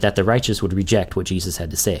ridiculous, but that the righteous would reject what Jesus had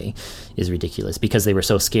to say is ridiculous, because they were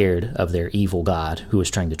so scared of their evil God who was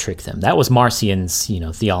trying to trick them. That was Marcion's,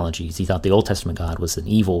 theologies. He thought the Old Testament God was an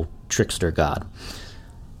evil trickster God.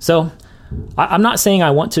 So I'm not saying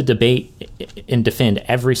I want to debate and defend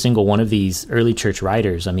every single one of these early church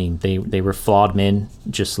writers. I mean, they were flawed men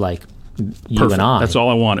just like you Perfect. and I. That's all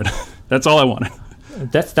I wanted. That's all I wanted.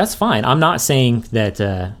 That's fine. I'm not saying that,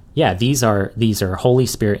 these are Holy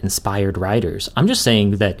Spirit inspired writers. I'm just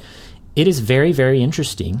saying that it is very, very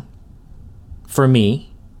interesting for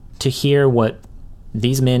me to hear what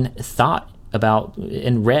these men thought about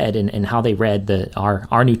and read and how they read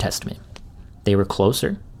our New Testament. They were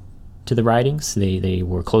closer to the writings. They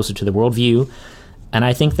were closer to the worldview. And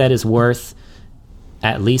I think that is worth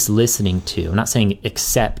at least listening to. I'm not saying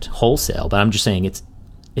accept wholesale, but I'm just saying it's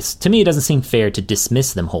to me, it doesn't seem fair to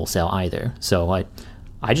dismiss them wholesale either. So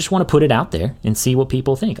I just want to put it out there and see what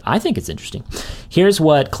people think. I think it's interesting. Here's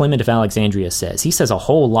what Clement of Alexandria says. He says a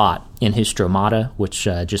whole lot in his Stromata, which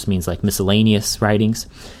just means like miscellaneous writings.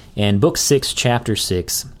 And book 6, chapter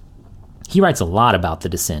 6, he writes a lot about the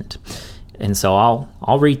descent. And so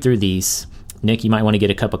I'll read through these. Nick, you might want to get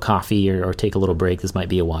a cup of coffee or take a little break. This might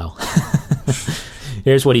be a while.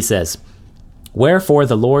 Here's what he says. Wherefore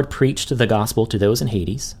the Lord preached the gospel to those in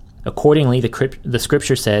Hades. Accordingly, the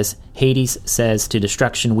scripture says, Hades says to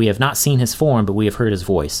destruction, we have not seen his form, but we have heard his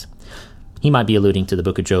voice. He might be alluding to the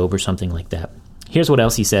book of Job or something like that. Here's what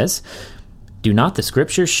else he says. Do not the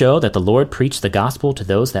scriptures show that the Lord preached the gospel to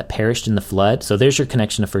those that perished in the flood? So there's your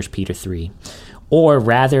connection to 1 Peter 3. Or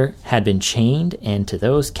rather had been chained, and to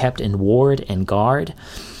those kept in ward and guard,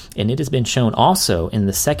 And it has been shown also in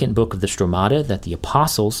the second book of the Stromata that the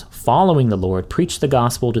apostles, following the Lord, preached the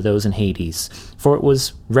gospel to those in Hades. For it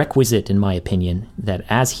was requisite, in my opinion, that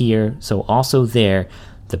as here, so also there,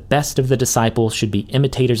 the best of the disciples should be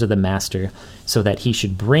imitators of the Master, so that he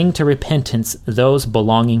should bring to repentance those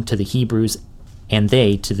belonging to the Hebrews, and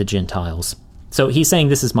they to the Gentiles. So he's saying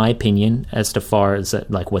this is my opinion as to far as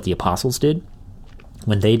like what the apostles did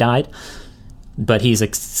when they died. But he's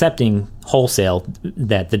accepting wholesale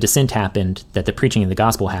that the descent happened, that the preaching of the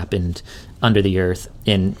gospel happened under the earth,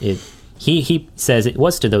 and he says it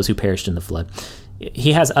was to those who perished in the flood.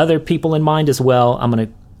 He has other people in mind as well. I'm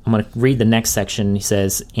gonna read the next section. He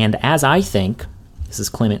says, "And as I think," this is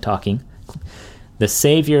Clement talking, "the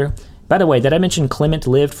Savior." By the way, did I mention Clement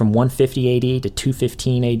lived from 150 A.D. to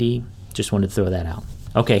 215 A.D.? Just wanted to throw that out.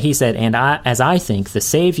 Okay, he said, as I think, the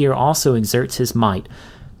Savior also exerts his might,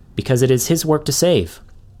 because it is his work to save,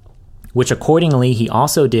 which accordingly he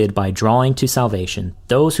also did by drawing to salvation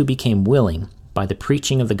those who became willing by the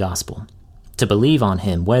preaching of the gospel to believe on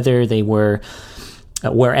him, wherever they were.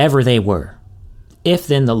 If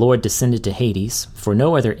then the Lord descended to Hades for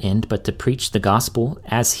no other end but to preach the gospel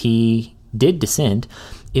as he did descend,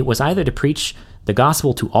 it was either to preach the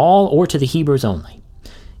gospel to all or to the Hebrews only.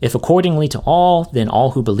 If accordingly to all, then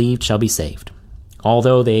all who believed shall be saved,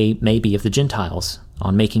 although they may be of the Gentiles,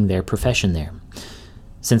 on making their profession there.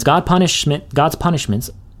 Since God's punishments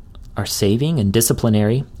are saving and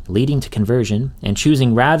disciplinary, leading to conversion, and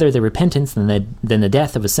choosing rather the repentance than the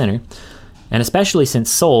death of a sinner, and especially since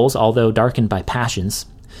souls, although darkened by passions,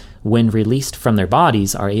 when released from their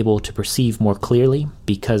bodies, are able to perceive more clearly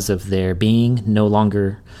because of their being no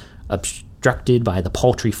longer obstructed by the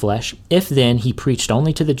paltry flesh, if then he preached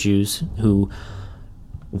only to the Jews who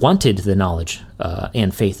wanted the knowledge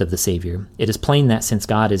and faith of the Savior, it is plain that since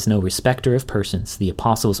God is no respecter of persons, the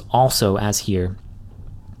apostles also, as here,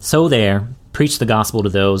 so there, preached the gospel to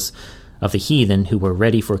those of the heathen who were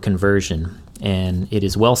ready for conversion. And it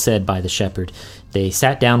is well said by the shepherd, "They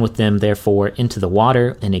sat down with them, therefore, into the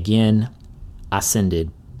water, and again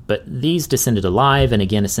ascended. But these descended alive, and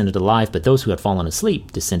again ascended alive. But those who had fallen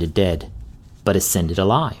asleep descended dead, but ascended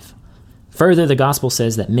alive." Further, the gospel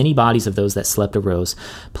says that many bodies of those that slept arose,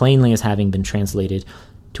 plainly as having been translated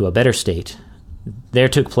to a better state. There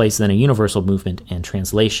took place then a universal movement and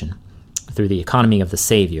translation through the economy of the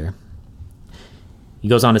Savior. He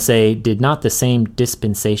goes on to say, "Did not the same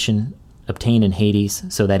dispensation obtain in Hades,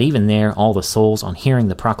 so that even there all the souls, on hearing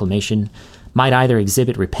the proclamation, might either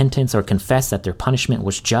exhibit repentance or confess that their punishment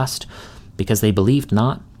was just, because they believed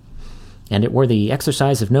not? And it were the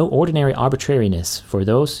exercise of no ordinary arbitrariness for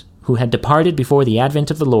those who had departed before the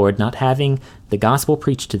advent of the Lord, not having the gospel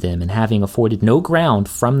preached to them, and having afforded no ground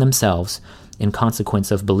from themselves, in consequence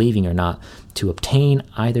of believing or not, to obtain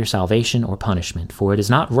either salvation or punishment. For it is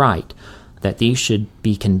not right that these should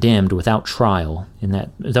be condemned without trial, and that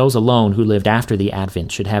those alone who lived after the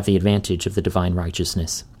advent should have the advantage of the divine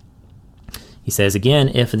righteousness." He says again,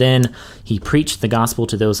 "If then he preached the gospel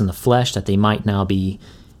to those in the flesh, that they might not be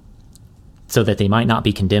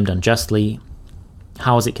condemned unjustly,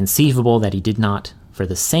 how is it conceivable that he did not, for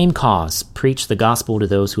the same cause, preach the gospel to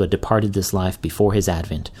those who had departed this life before his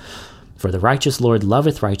advent? For the righteous Lord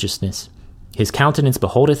loveth righteousness, his countenance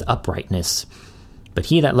beholdeth uprightness, but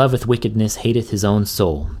he that loveth wickedness hateth his own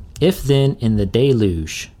soul. If then in the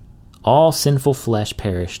deluge all sinful flesh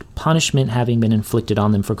perished, punishment having been inflicted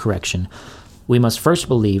on them for correction, we must first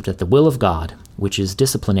believe that the will of God, which is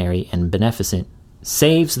disciplinary and beneficent,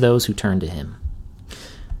 saves those who turn to him."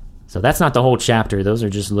 So that's not the whole chapter. Those are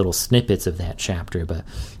just little snippets of that chapter. But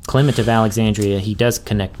Clement of Alexandria, he does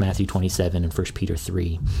connect Matthew 27 and 1 Peter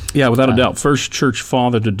 3. Yeah, without a doubt. First church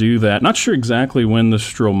father to do that. Not sure exactly when the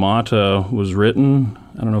Stromata was written.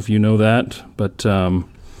 I don't know if you know that. But I'm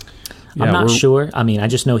not sure. I mean, I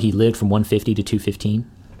just know he lived from 150 to 215.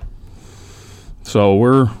 So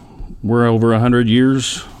we're over 100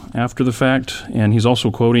 years after the fact. And he's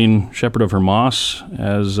also quoting Shepherd of Hermas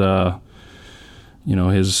as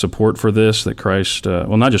his support for this, that Christ,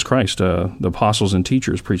 not just Christ, the apostles and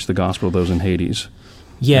teachers preached the gospel of those in Hades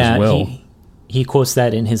as well. He quotes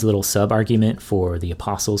that in his little sub-argument for the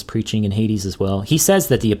apostles preaching in Hades as well. He says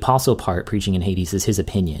that the apostle part, preaching in Hades, is his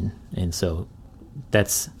opinion, and so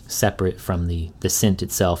that's separate from the sent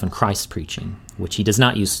itself and Christ's preaching, which he does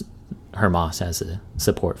not use Hermas as a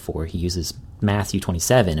support for. He uses Matthew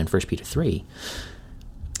 27 and 1 Peter 3.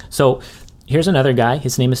 So here's another guy.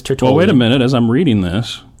 His name is Tertullian. Well, wait a minute. As I'm reading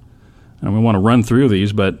this, and we want to run through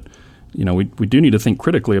these, but we do need to think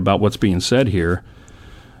critically about what's being said here.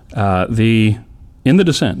 In the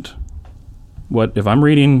descent, what if I'm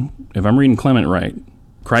reading Clement right?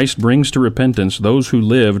 Christ brings to repentance those who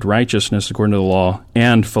lived righteousness according to the law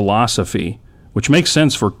and philosophy, which makes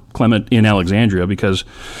sense for Clement in Alexandria because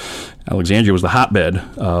Alexandria was the hotbed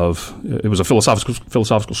of, it was a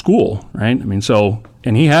philosophical school, right? I mean, so,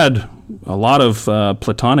 and he had a lot of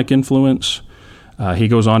Platonic influence. He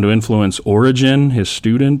goes on to influence Origen, his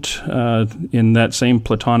student, in that same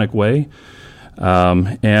Platonic way.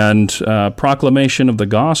 And proclamation of the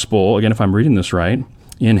gospel, again, if I'm reading this right,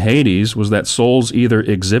 in Hades was that souls either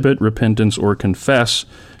exhibit repentance or confess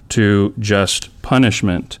to just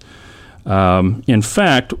punishment. In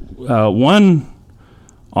fact, one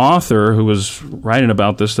author who was writing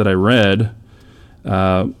about this that I read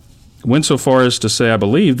went so far as to say, I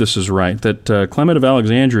believe this is right, that Clement of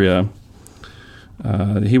Alexandria,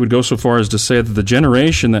 he would go so far as to say that the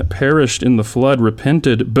generation that perished in the flood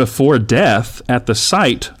repented before death at the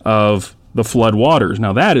sight of the flood waters.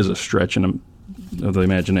 Now, that is a stretch of the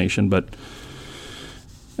imagination, but,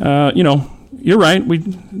 you're right.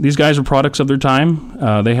 These guys are products of their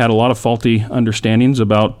time. They had a lot of faulty understandings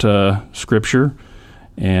about Scripture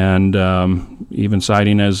and even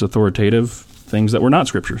citing as authoritative things that were not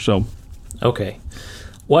Scripture. So, okay.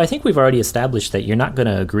 Well, I think we've already established that you're not going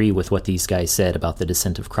to agree with what these guys said about the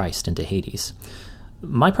descent of Christ into Hades.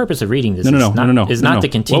 My purpose of reading this is not to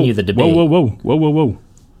continue the debate. Whoa.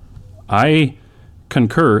 I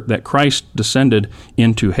concur that Christ descended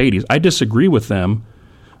into Hades. I disagree with them.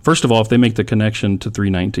 First of all, if they make the connection to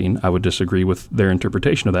 3:19, I would disagree with their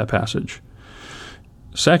interpretation of that passage.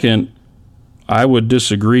 Second, I would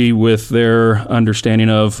disagree with their understanding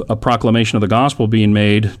of a proclamation of the gospel being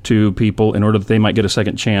made to people in order that they might get a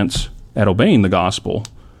second chance at obeying the gospel.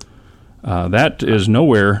 That is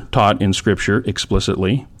nowhere taught in Scripture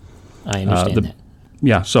explicitly. I understand that.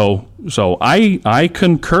 Yeah, so I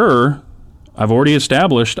concur. I've already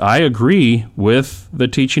established I agree with the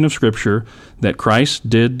teaching of Scripture that Christ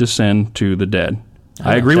did descend to the dead.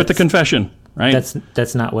 I agree with the confession, right?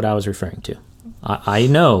 That's not what I was referring to. I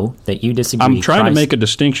know that you disagree. I'm trying to make a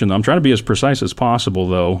distinction. I'm trying to be as precise as possible,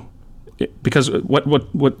 though, because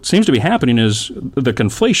what seems to be happening is the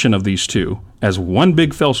conflation of these two as one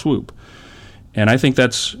big fell swoop, and I think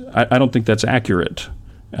I don't think that's accurate.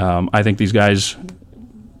 I think these guys,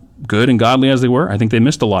 good and godly as they were, I think they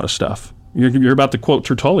missed a lot of stuff. You're about to quote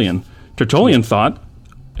Tertullian. Tertullian thought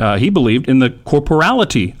he believed in the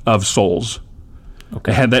corporality of souls.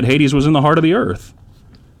 Okay, that Hades was in the heart of the earth.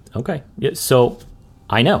 Okay, so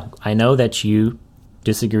I know that you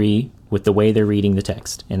disagree with the way they're reading the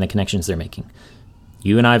text and the connections they're making.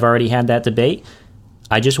 You and I have already had that debate.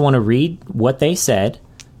 I just want to read what they said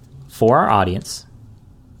for our audience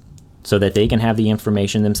so that they can have the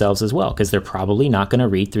information themselves as well, because they're probably not going to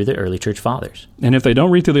read through the early church fathers. And if they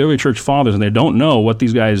don't read through the early church fathers and they don't know what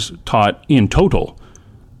these guys taught in total,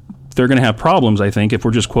 they're going to have problems, I think, if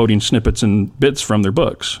we're just quoting snippets and bits from their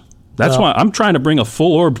books. That's why I'm trying to bring a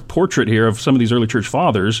full-orbed portrait here of some of these early church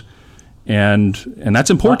fathers, and that's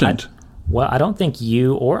important. I don't think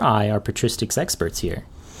you or I are patristics experts here.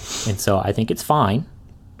 And so I think it's fine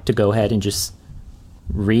to go ahead and just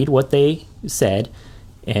read what they said.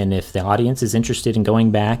 And if the audience is interested in going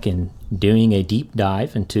back and doing a deep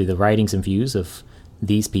dive into the writings and views of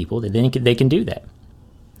these people, then they can do that.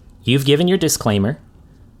 You've given your disclaimer.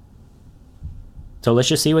 So let's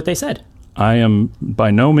just see what they said. I am by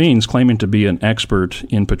no means claiming to be an expert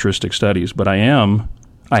in patristic studies, but I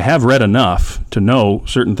have read enough to know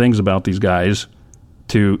certain things about these guys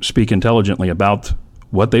to speak intelligently about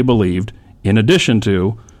what they believed, in addition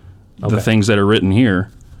to the things that are written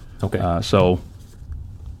here. Okay.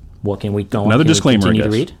 Well, can we go on? Another disclaimer, I guess.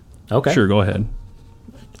 To read? Okay. Sure, go ahead.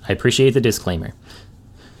 I appreciate the disclaimer.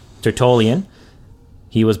 Tertullian,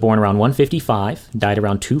 he was born around 155, died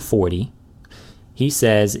around 240. He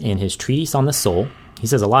says in his treatise on the soul, he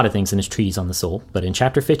says a lot of things in his treatise on the soul, but in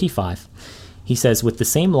chapter 55, he says, with the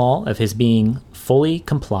same law of his being fully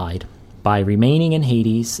complied by remaining in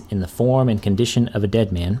Hades in the form and condition of a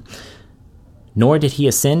dead man, nor did he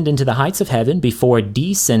ascend into the heights of heaven before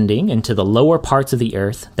descending into the lower parts of the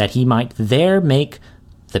earth, that he might there make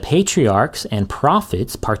the patriarchs and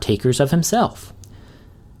prophets partakers of himself.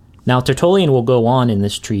 Now, Tertullian will go on in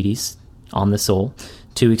this treatise on the soul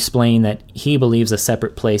to explain that he believes a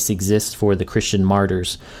separate place exists for the Christian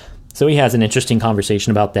martyrs. So he has an interesting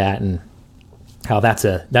conversation about that and how that's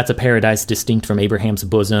a paradise distinct from Abraham's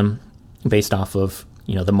bosom, based off of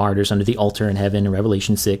the martyrs under the altar in heaven in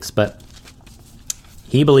Revelation 6. But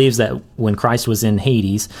he believes that when Christ was in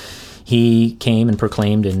Hades, he came and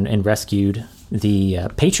proclaimed and rescued the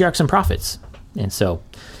patriarchs and prophets. And so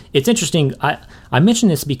it's interesting. I mention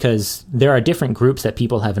this because there are different groups that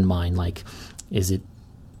people have in mind. Like, is it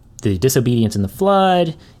the disobedience in the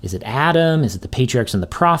flood? Is it Adam? Is it the patriarchs and the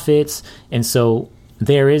prophets? And so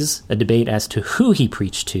there is a debate as to who he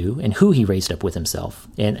preached to and who he raised up with himself.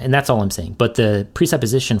 And that's all I'm saying. But the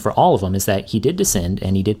presupposition for all of them is that he did descend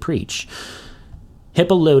and he did preach.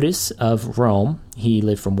 Hippolytus of Rome, he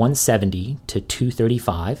lived from 170 to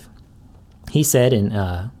 235. He said in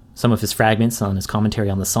some of his fragments on his commentary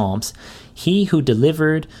on the Psalms, "He who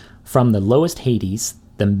delivered from the lowest Hades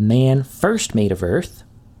the man first made of earth,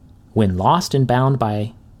 when lost and bound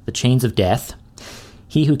by the chains of death,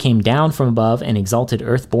 he who came down from above and exalted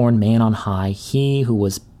earth-born man on high, he who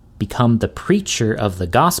was become the preacher of the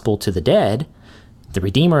gospel to the dead, the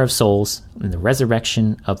redeemer of souls, and the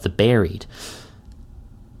resurrection of the buried."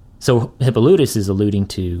 So Hippolytus is alluding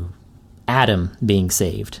to Adam being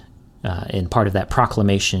saved in part of that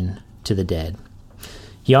proclamation to the dead.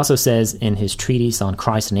 He also says in his treatise on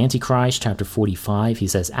Christ and Antichrist, chapter 45, he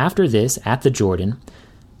says, "After this, at the Jordan,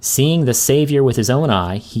 seeing the Savior with his own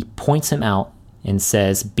eye, he points him out and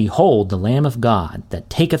says, 'Behold, the Lamb of God, that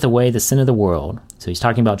taketh away the sin of the world.'" So he's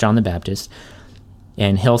talking about John the Baptist.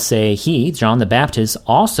 And he'll say, "He, John the Baptist,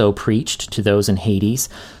 also preached to those in Hades,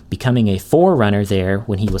 becoming a forerunner there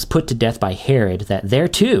when he was put to death by Herod, that there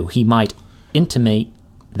too he might intimate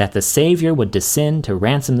that the Savior would descend to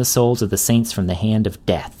ransom the souls of the saints from the hand of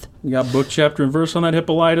death." You got book, chapter, and verse on that,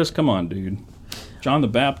 Hippolytus? Come on, dude. John the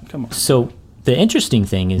Baptist, come on. So the interesting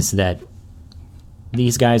thing is that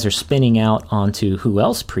these guys are spinning out onto who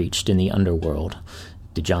else preached in the underworld.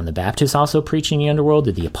 Did John the Baptist also preach in the underworld?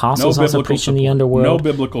 Did the apostles also preach in the underworld? No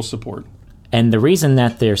biblical support. And the reason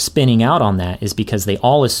that they're spinning out on that is because they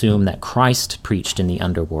all assume that Christ preached in the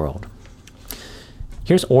underworld.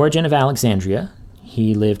 Here's Origen of Alexandria.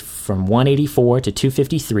 He lived from 184 to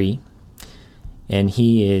 253, and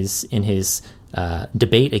he is in his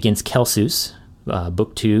debate against Celsus,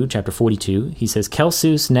 Book 2, chapter 42. He says,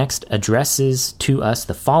 "Celsus next addresses to us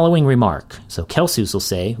the following remark." So Celsus will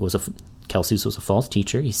say, Celsus was a false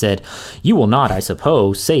teacher. He said, "You will not, I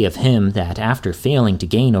suppose, say of him that after failing to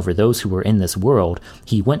gain over those who were in this world,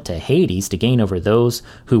 he went to Hades to gain over those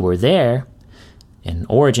who were there." And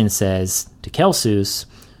Origen says to Celsus,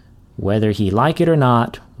 "Whether he like it or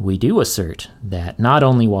not, we do assert that not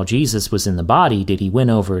only while Jesus was in the body did he win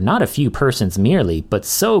over not a few persons merely, but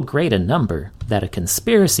so great a number that a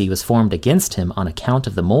conspiracy was formed against him on account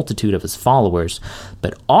of the multitude of his followers,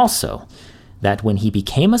 but also that when he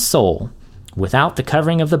became a soul, without the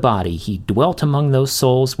covering of the body, he dwelt among those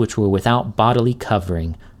souls which were without bodily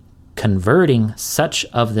covering, converting such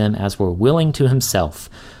of them as were willing to himself,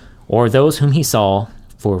 or those whom he saw,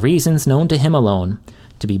 for reasons known to him alone,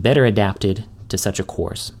 to be better adapted to such a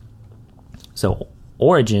course." So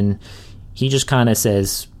Origen, he just kind of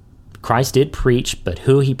says Christ did preach, but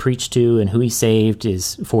who he preached to and who he saved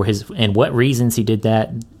is for his, and what reasons he did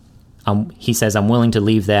that. He says, "I'm willing to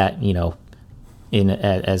leave that,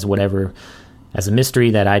 as whatever, as a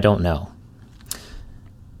mystery that I don't know."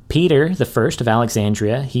 Peter the First of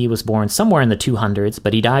Alexandria, he was born somewhere in the 200s,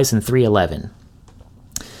 but he dies in 311.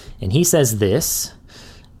 And he says this,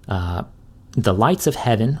 "The lights of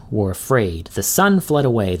heaven were afraid, the sun fled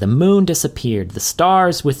away, the moon disappeared, the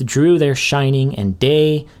stars withdrew their shining, and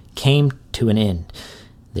day came to an end.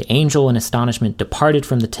 The angel in astonishment departed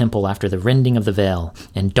from the temple after the rending of the veil,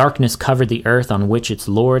 and darkness covered the earth on which its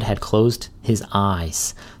Lord had closed his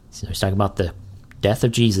eyes." So he's talking about the death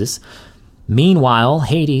of Jesus. "Meanwhile,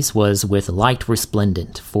 Hades was with light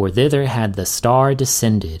resplendent, for thither had the star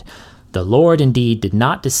descended. The Lord indeed did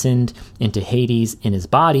not descend into Hades in his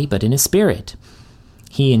body, but in his spirit.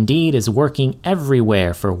 He indeed is working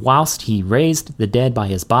everywhere, for whilst he raised the dead by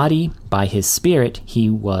his body, by his spirit he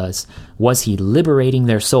was he liberating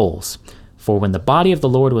their souls. For when the body of the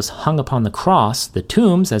Lord was hung upon the cross, the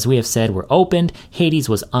tombs, as we have said, were opened, Hades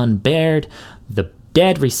was unbared, the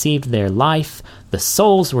dead received their life, the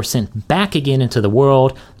souls were sent back again into the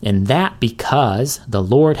world, and that because the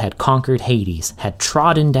Lord had conquered Hades, had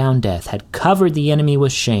trodden down death, had covered the enemy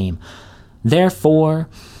with shame. Therefore,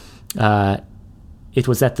 it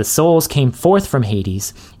was that the souls came forth from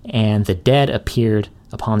Hades, and the dead appeared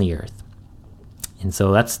upon the earth." And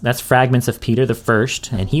so that's fragments of Peter the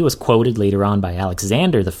First, and he was quoted later on by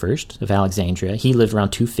Alexander the First of Alexandria. He lived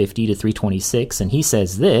around 250 to 326, and he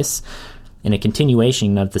says this in a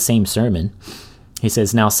continuation of the same sermon. He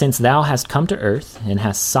says, "Now since thou hast come to earth, and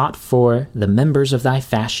hast sought for the members of thy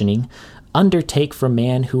fashioning, undertake for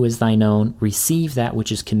man who is thine own, receive that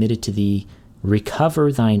which is committed to thee,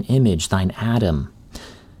 recover thine image, thine Adam."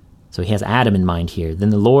 So he has Adam in mind here. "Then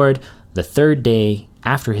the Lord, the third day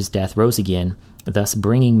after his death, rose again, thus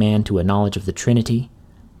bringing man to a knowledge of the Trinity.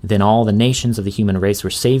 Then all the nations of the human race were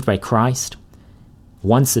saved by Christ.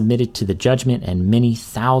 One submitted to the judgment, and many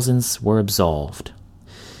thousands were absolved.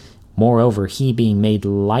 Moreover, he, being made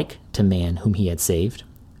like to man whom he had saved,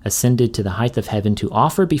 ascended to the height of heaven to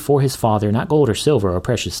offer before his Father not gold or silver or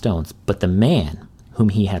precious stones, but the man whom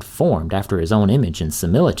he had formed after his own image and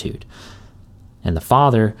similitude. And the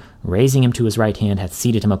Father, raising him to his right hand, hath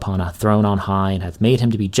seated him upon a throne on high, and hath made him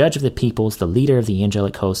to be judge of the peoples, the leader of the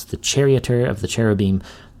angelic host, the charioteer of the cherubim,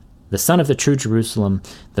 the Son of the true Jerusalem,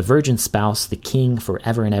 the virgin spouse, the King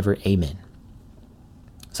forever and ever. Amen.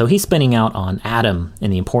 So he's spinning out on Adam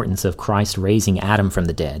and the importance of Christ raising Adam from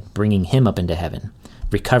the dead, bringing him up into heaven,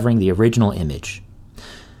 recovering the original image.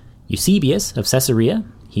 Eusebius of Caesarea,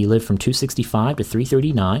 he lived from 265 to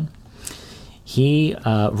 339. He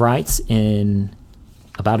writes in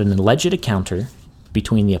about an alleged encounter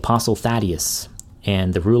between the apostle Thaddeus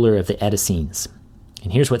and the ruler of the Edessenes.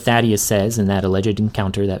 And here's what Thaddeus says in that alleged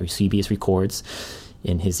encounter that Eusebius records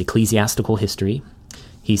in his ecclesiastical history.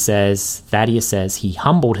 Thaddeus says, he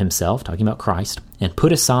humbled himself, talking about Christ, and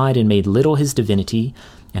put aside and made little his divinity,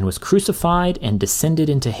 and was crucified and descended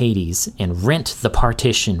into Hades, and rent the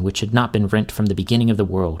partition which had not been rent from the beginning of the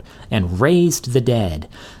world, and raised the dead.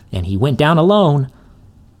 And he went down alone,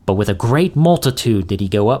 but with a great multitude did he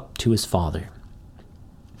go up to his Father.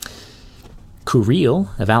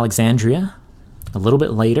 Curiel of Alexandria, a little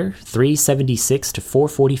bit later, 376 to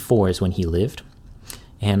 444 is when he lived.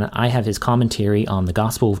 And I have his commentary on the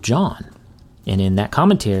Gospel of John. And in that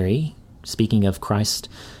commentary, speaking of Christ's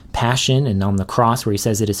passion and on the cross where he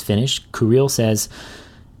says it is finished, Curiel says,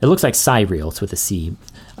 it looks like Cyril, it's with a C.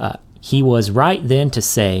 He was right then to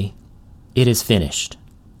say, it is finished.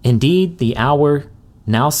 Indeed, the hour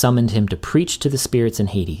now summoned him to preach to the spirits in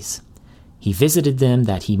Hades. He visited them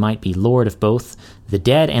that he might be Lord of both the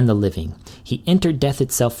dead and the living. He entered death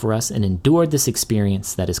itself for us and endured this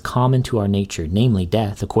experience that is common to our nature, namely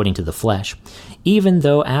death according to the flesh, even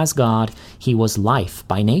though as God he was life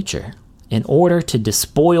by nature, in order to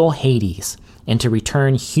despoil Hades and to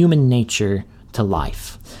return human nature to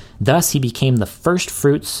life. Thus he became the first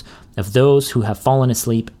fruits of those who have fallen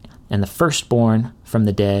asleep and the firstborn from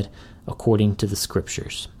the dead according to the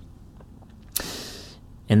Scriptures.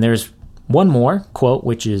 And there's one more quote,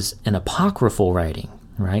 which is an apocryphal writing,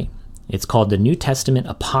 right? It's called the New Testament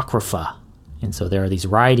Apocrypha. And so there are these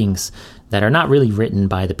writings that are not really written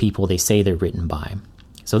by the people they say they're written by.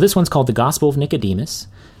 So this one's called the Gospel of Nicodemus.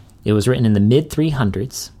 It was written in the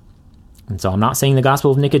mid-300s. And so I'm not saying the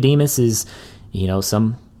Gospel of Nicodemus is,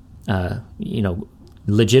 some,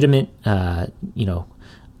 legitimate,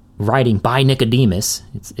 writing by Nicodemus.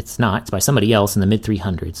 It's not. It's by somebody else in the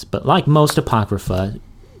mid-300s. But like most Apocrypha,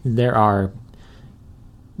 there are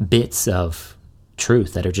bits of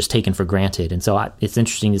truth that are just taken for granted. And so it's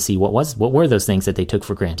interesting to see what were those things that they took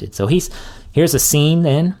for granted. So here's a scene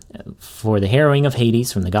then for the harrowing of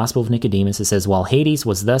Hades from the Gospel of Nicodemus. It says, while Hades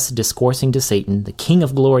was thus discoursing to Satan, the King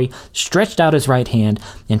of glory stretched out his right hand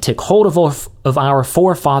and took hold of our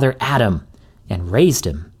forefather Adam and raised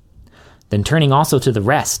him. Then turning also to the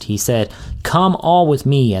rest, he said, come all with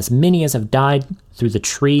me, as many as have died through the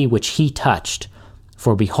tree which he touched.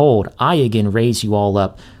 For behold, I again raise you all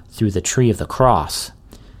up through the tree of the cross.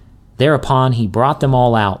 Thereupon he brought them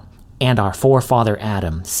all out, and our forefather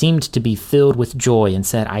Adam seemed to be filled with joy, and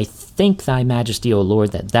said, I thank thy majesty, O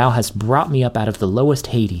Lord, that thou hast brought me up out of the lowest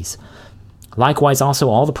Hades. Likewise also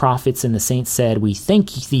all the prophets and the saints said, we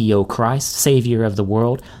thank thee, O Christ, Savior of the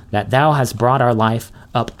world, that thou hast brought our life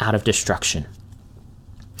up out of destruction.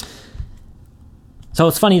 So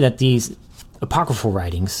it's funny that these apocryphal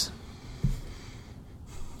writings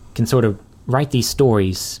can sort of write these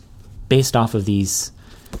stories based off of these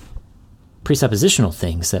presuppositional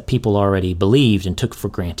things that people already believed and took for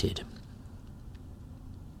granted.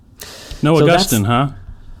 No Augustine, huh?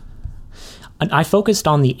 I focused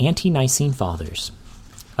on the ante-Nicene fathers.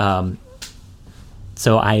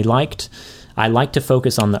 So I liked to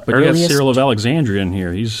focus on the earliest. You have Cyril of Alexandria in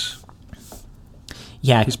here. He's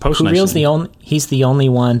post-Nicene. He's the only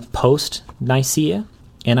one post-Nicaea,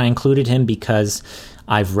 and I included him because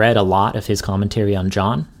I've read a lot of his commentary on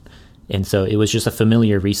John, and so it was just a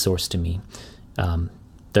familiar resource to me. The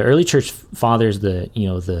early church fathers,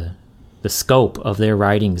 the scope of their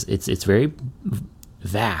writings, it's very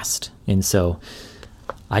vast, and so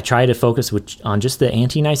I try to focus on just the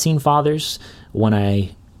ante-Nicene fathers when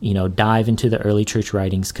I dive into the early church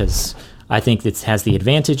writings, because I think it has the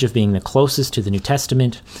advantage of being the closest to the New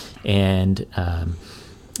Testament, and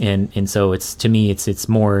so it's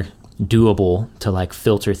more doable to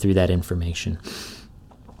filter through that information.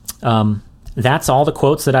 That's all the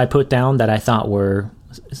quotes that I put down that I thought were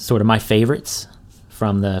sort of my favorites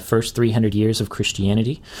from the first 300 years of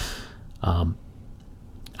Christianity.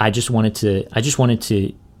 I just wanted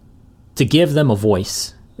to give them a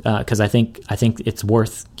voice, because I think it's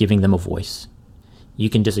worth giving them a voice. You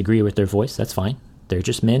can disagree with their voice, that's fine. They're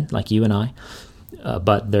just men like you and I,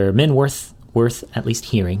 but they're men worth at least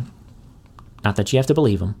hearing. Not that you have to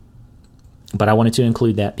believe them, but I wanted to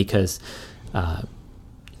include that because,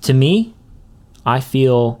 to me, I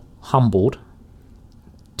feel humbled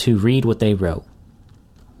to read what they wrote.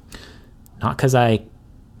 Not because I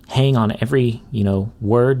hang on every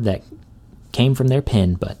word that came from their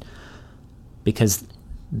pen, but because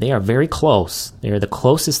they are very close. They are the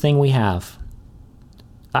closest thing we have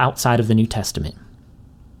outside of the New Testament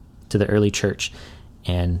to the early church,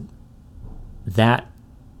 and that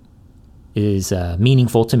is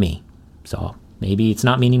meaningful to me. So maybe it's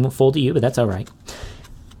not meaningful to you, but that's all right.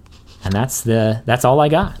 And that's all I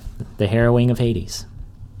got. The Harrowing of Hades.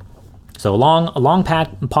 So a long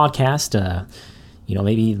podcast.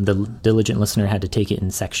 Maybe the diligent listener had to take it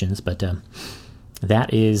in sections, but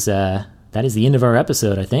that is the end of our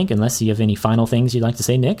episode, I think. Unless you have any final things you'd like to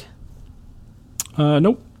say, Nick.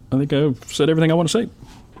 Nope. I think I've said everything I want to say.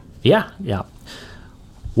 Yeah.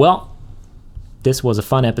 Well, this was a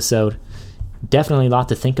fun episode. Definitely a lot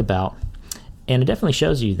to think about. And it definitely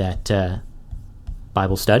shows you that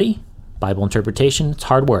Bible study, Bible interpretation, it's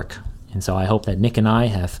hard work. And so I hope that Nick and I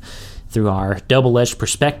have, through our double-edged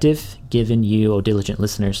perspective, given you, O diligent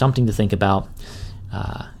listener, something to think about,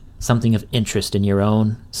 something of interest in your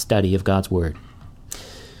own study of God's Word.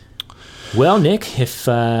 Well, Nick, if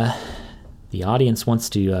the audience wants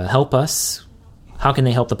to help us, how can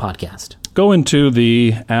they help the podcast? Go into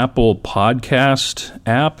the Apple Podcast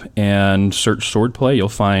app and search Swordplay. You'll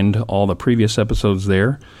find all the previous episodes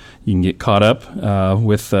there. You can get caught up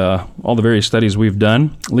with all the various studies we've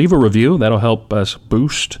done. Leave a review. That'll help us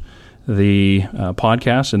boost the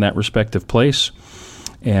podcast in that respective place.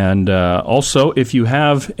 And also, if you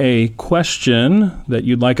have a question that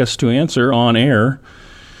you'd like us to answer on air,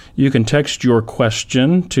 you can text your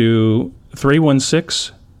question to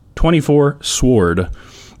 316-24-SWORD.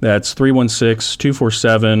 That's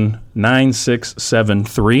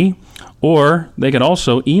 316-247-9673. Or they could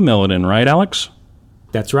also email it in, right, Alex?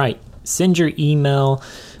 That's right. Send your email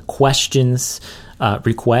questions,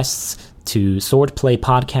 requests to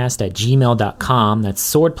swordplaypodcast@gmail.com.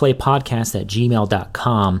 That's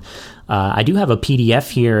swordplaypodcast@gmail.com. I do have a PDF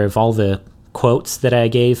here of all the quotes that I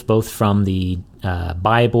gave, both from the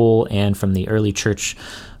Bible and from the early church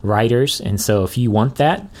writers. And so if you want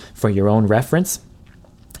that for your own reference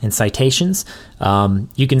and citations,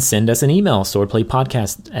 you can send us an email,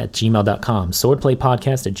 swordplaypodcast@gmail.com,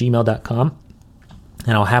 swordplaypodcast@gmail.com,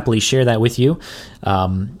 and I'll happily share that with you.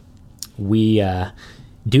 We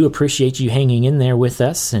do appreciate you hanging in there with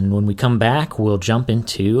us, and when we come back, we'll jump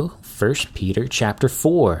into 1 Peter chapter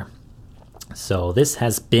 4. So this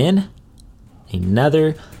has been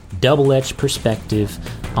another double-edged perspective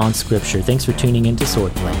on Scripture. Thanks for tuning into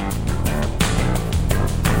Swordplay.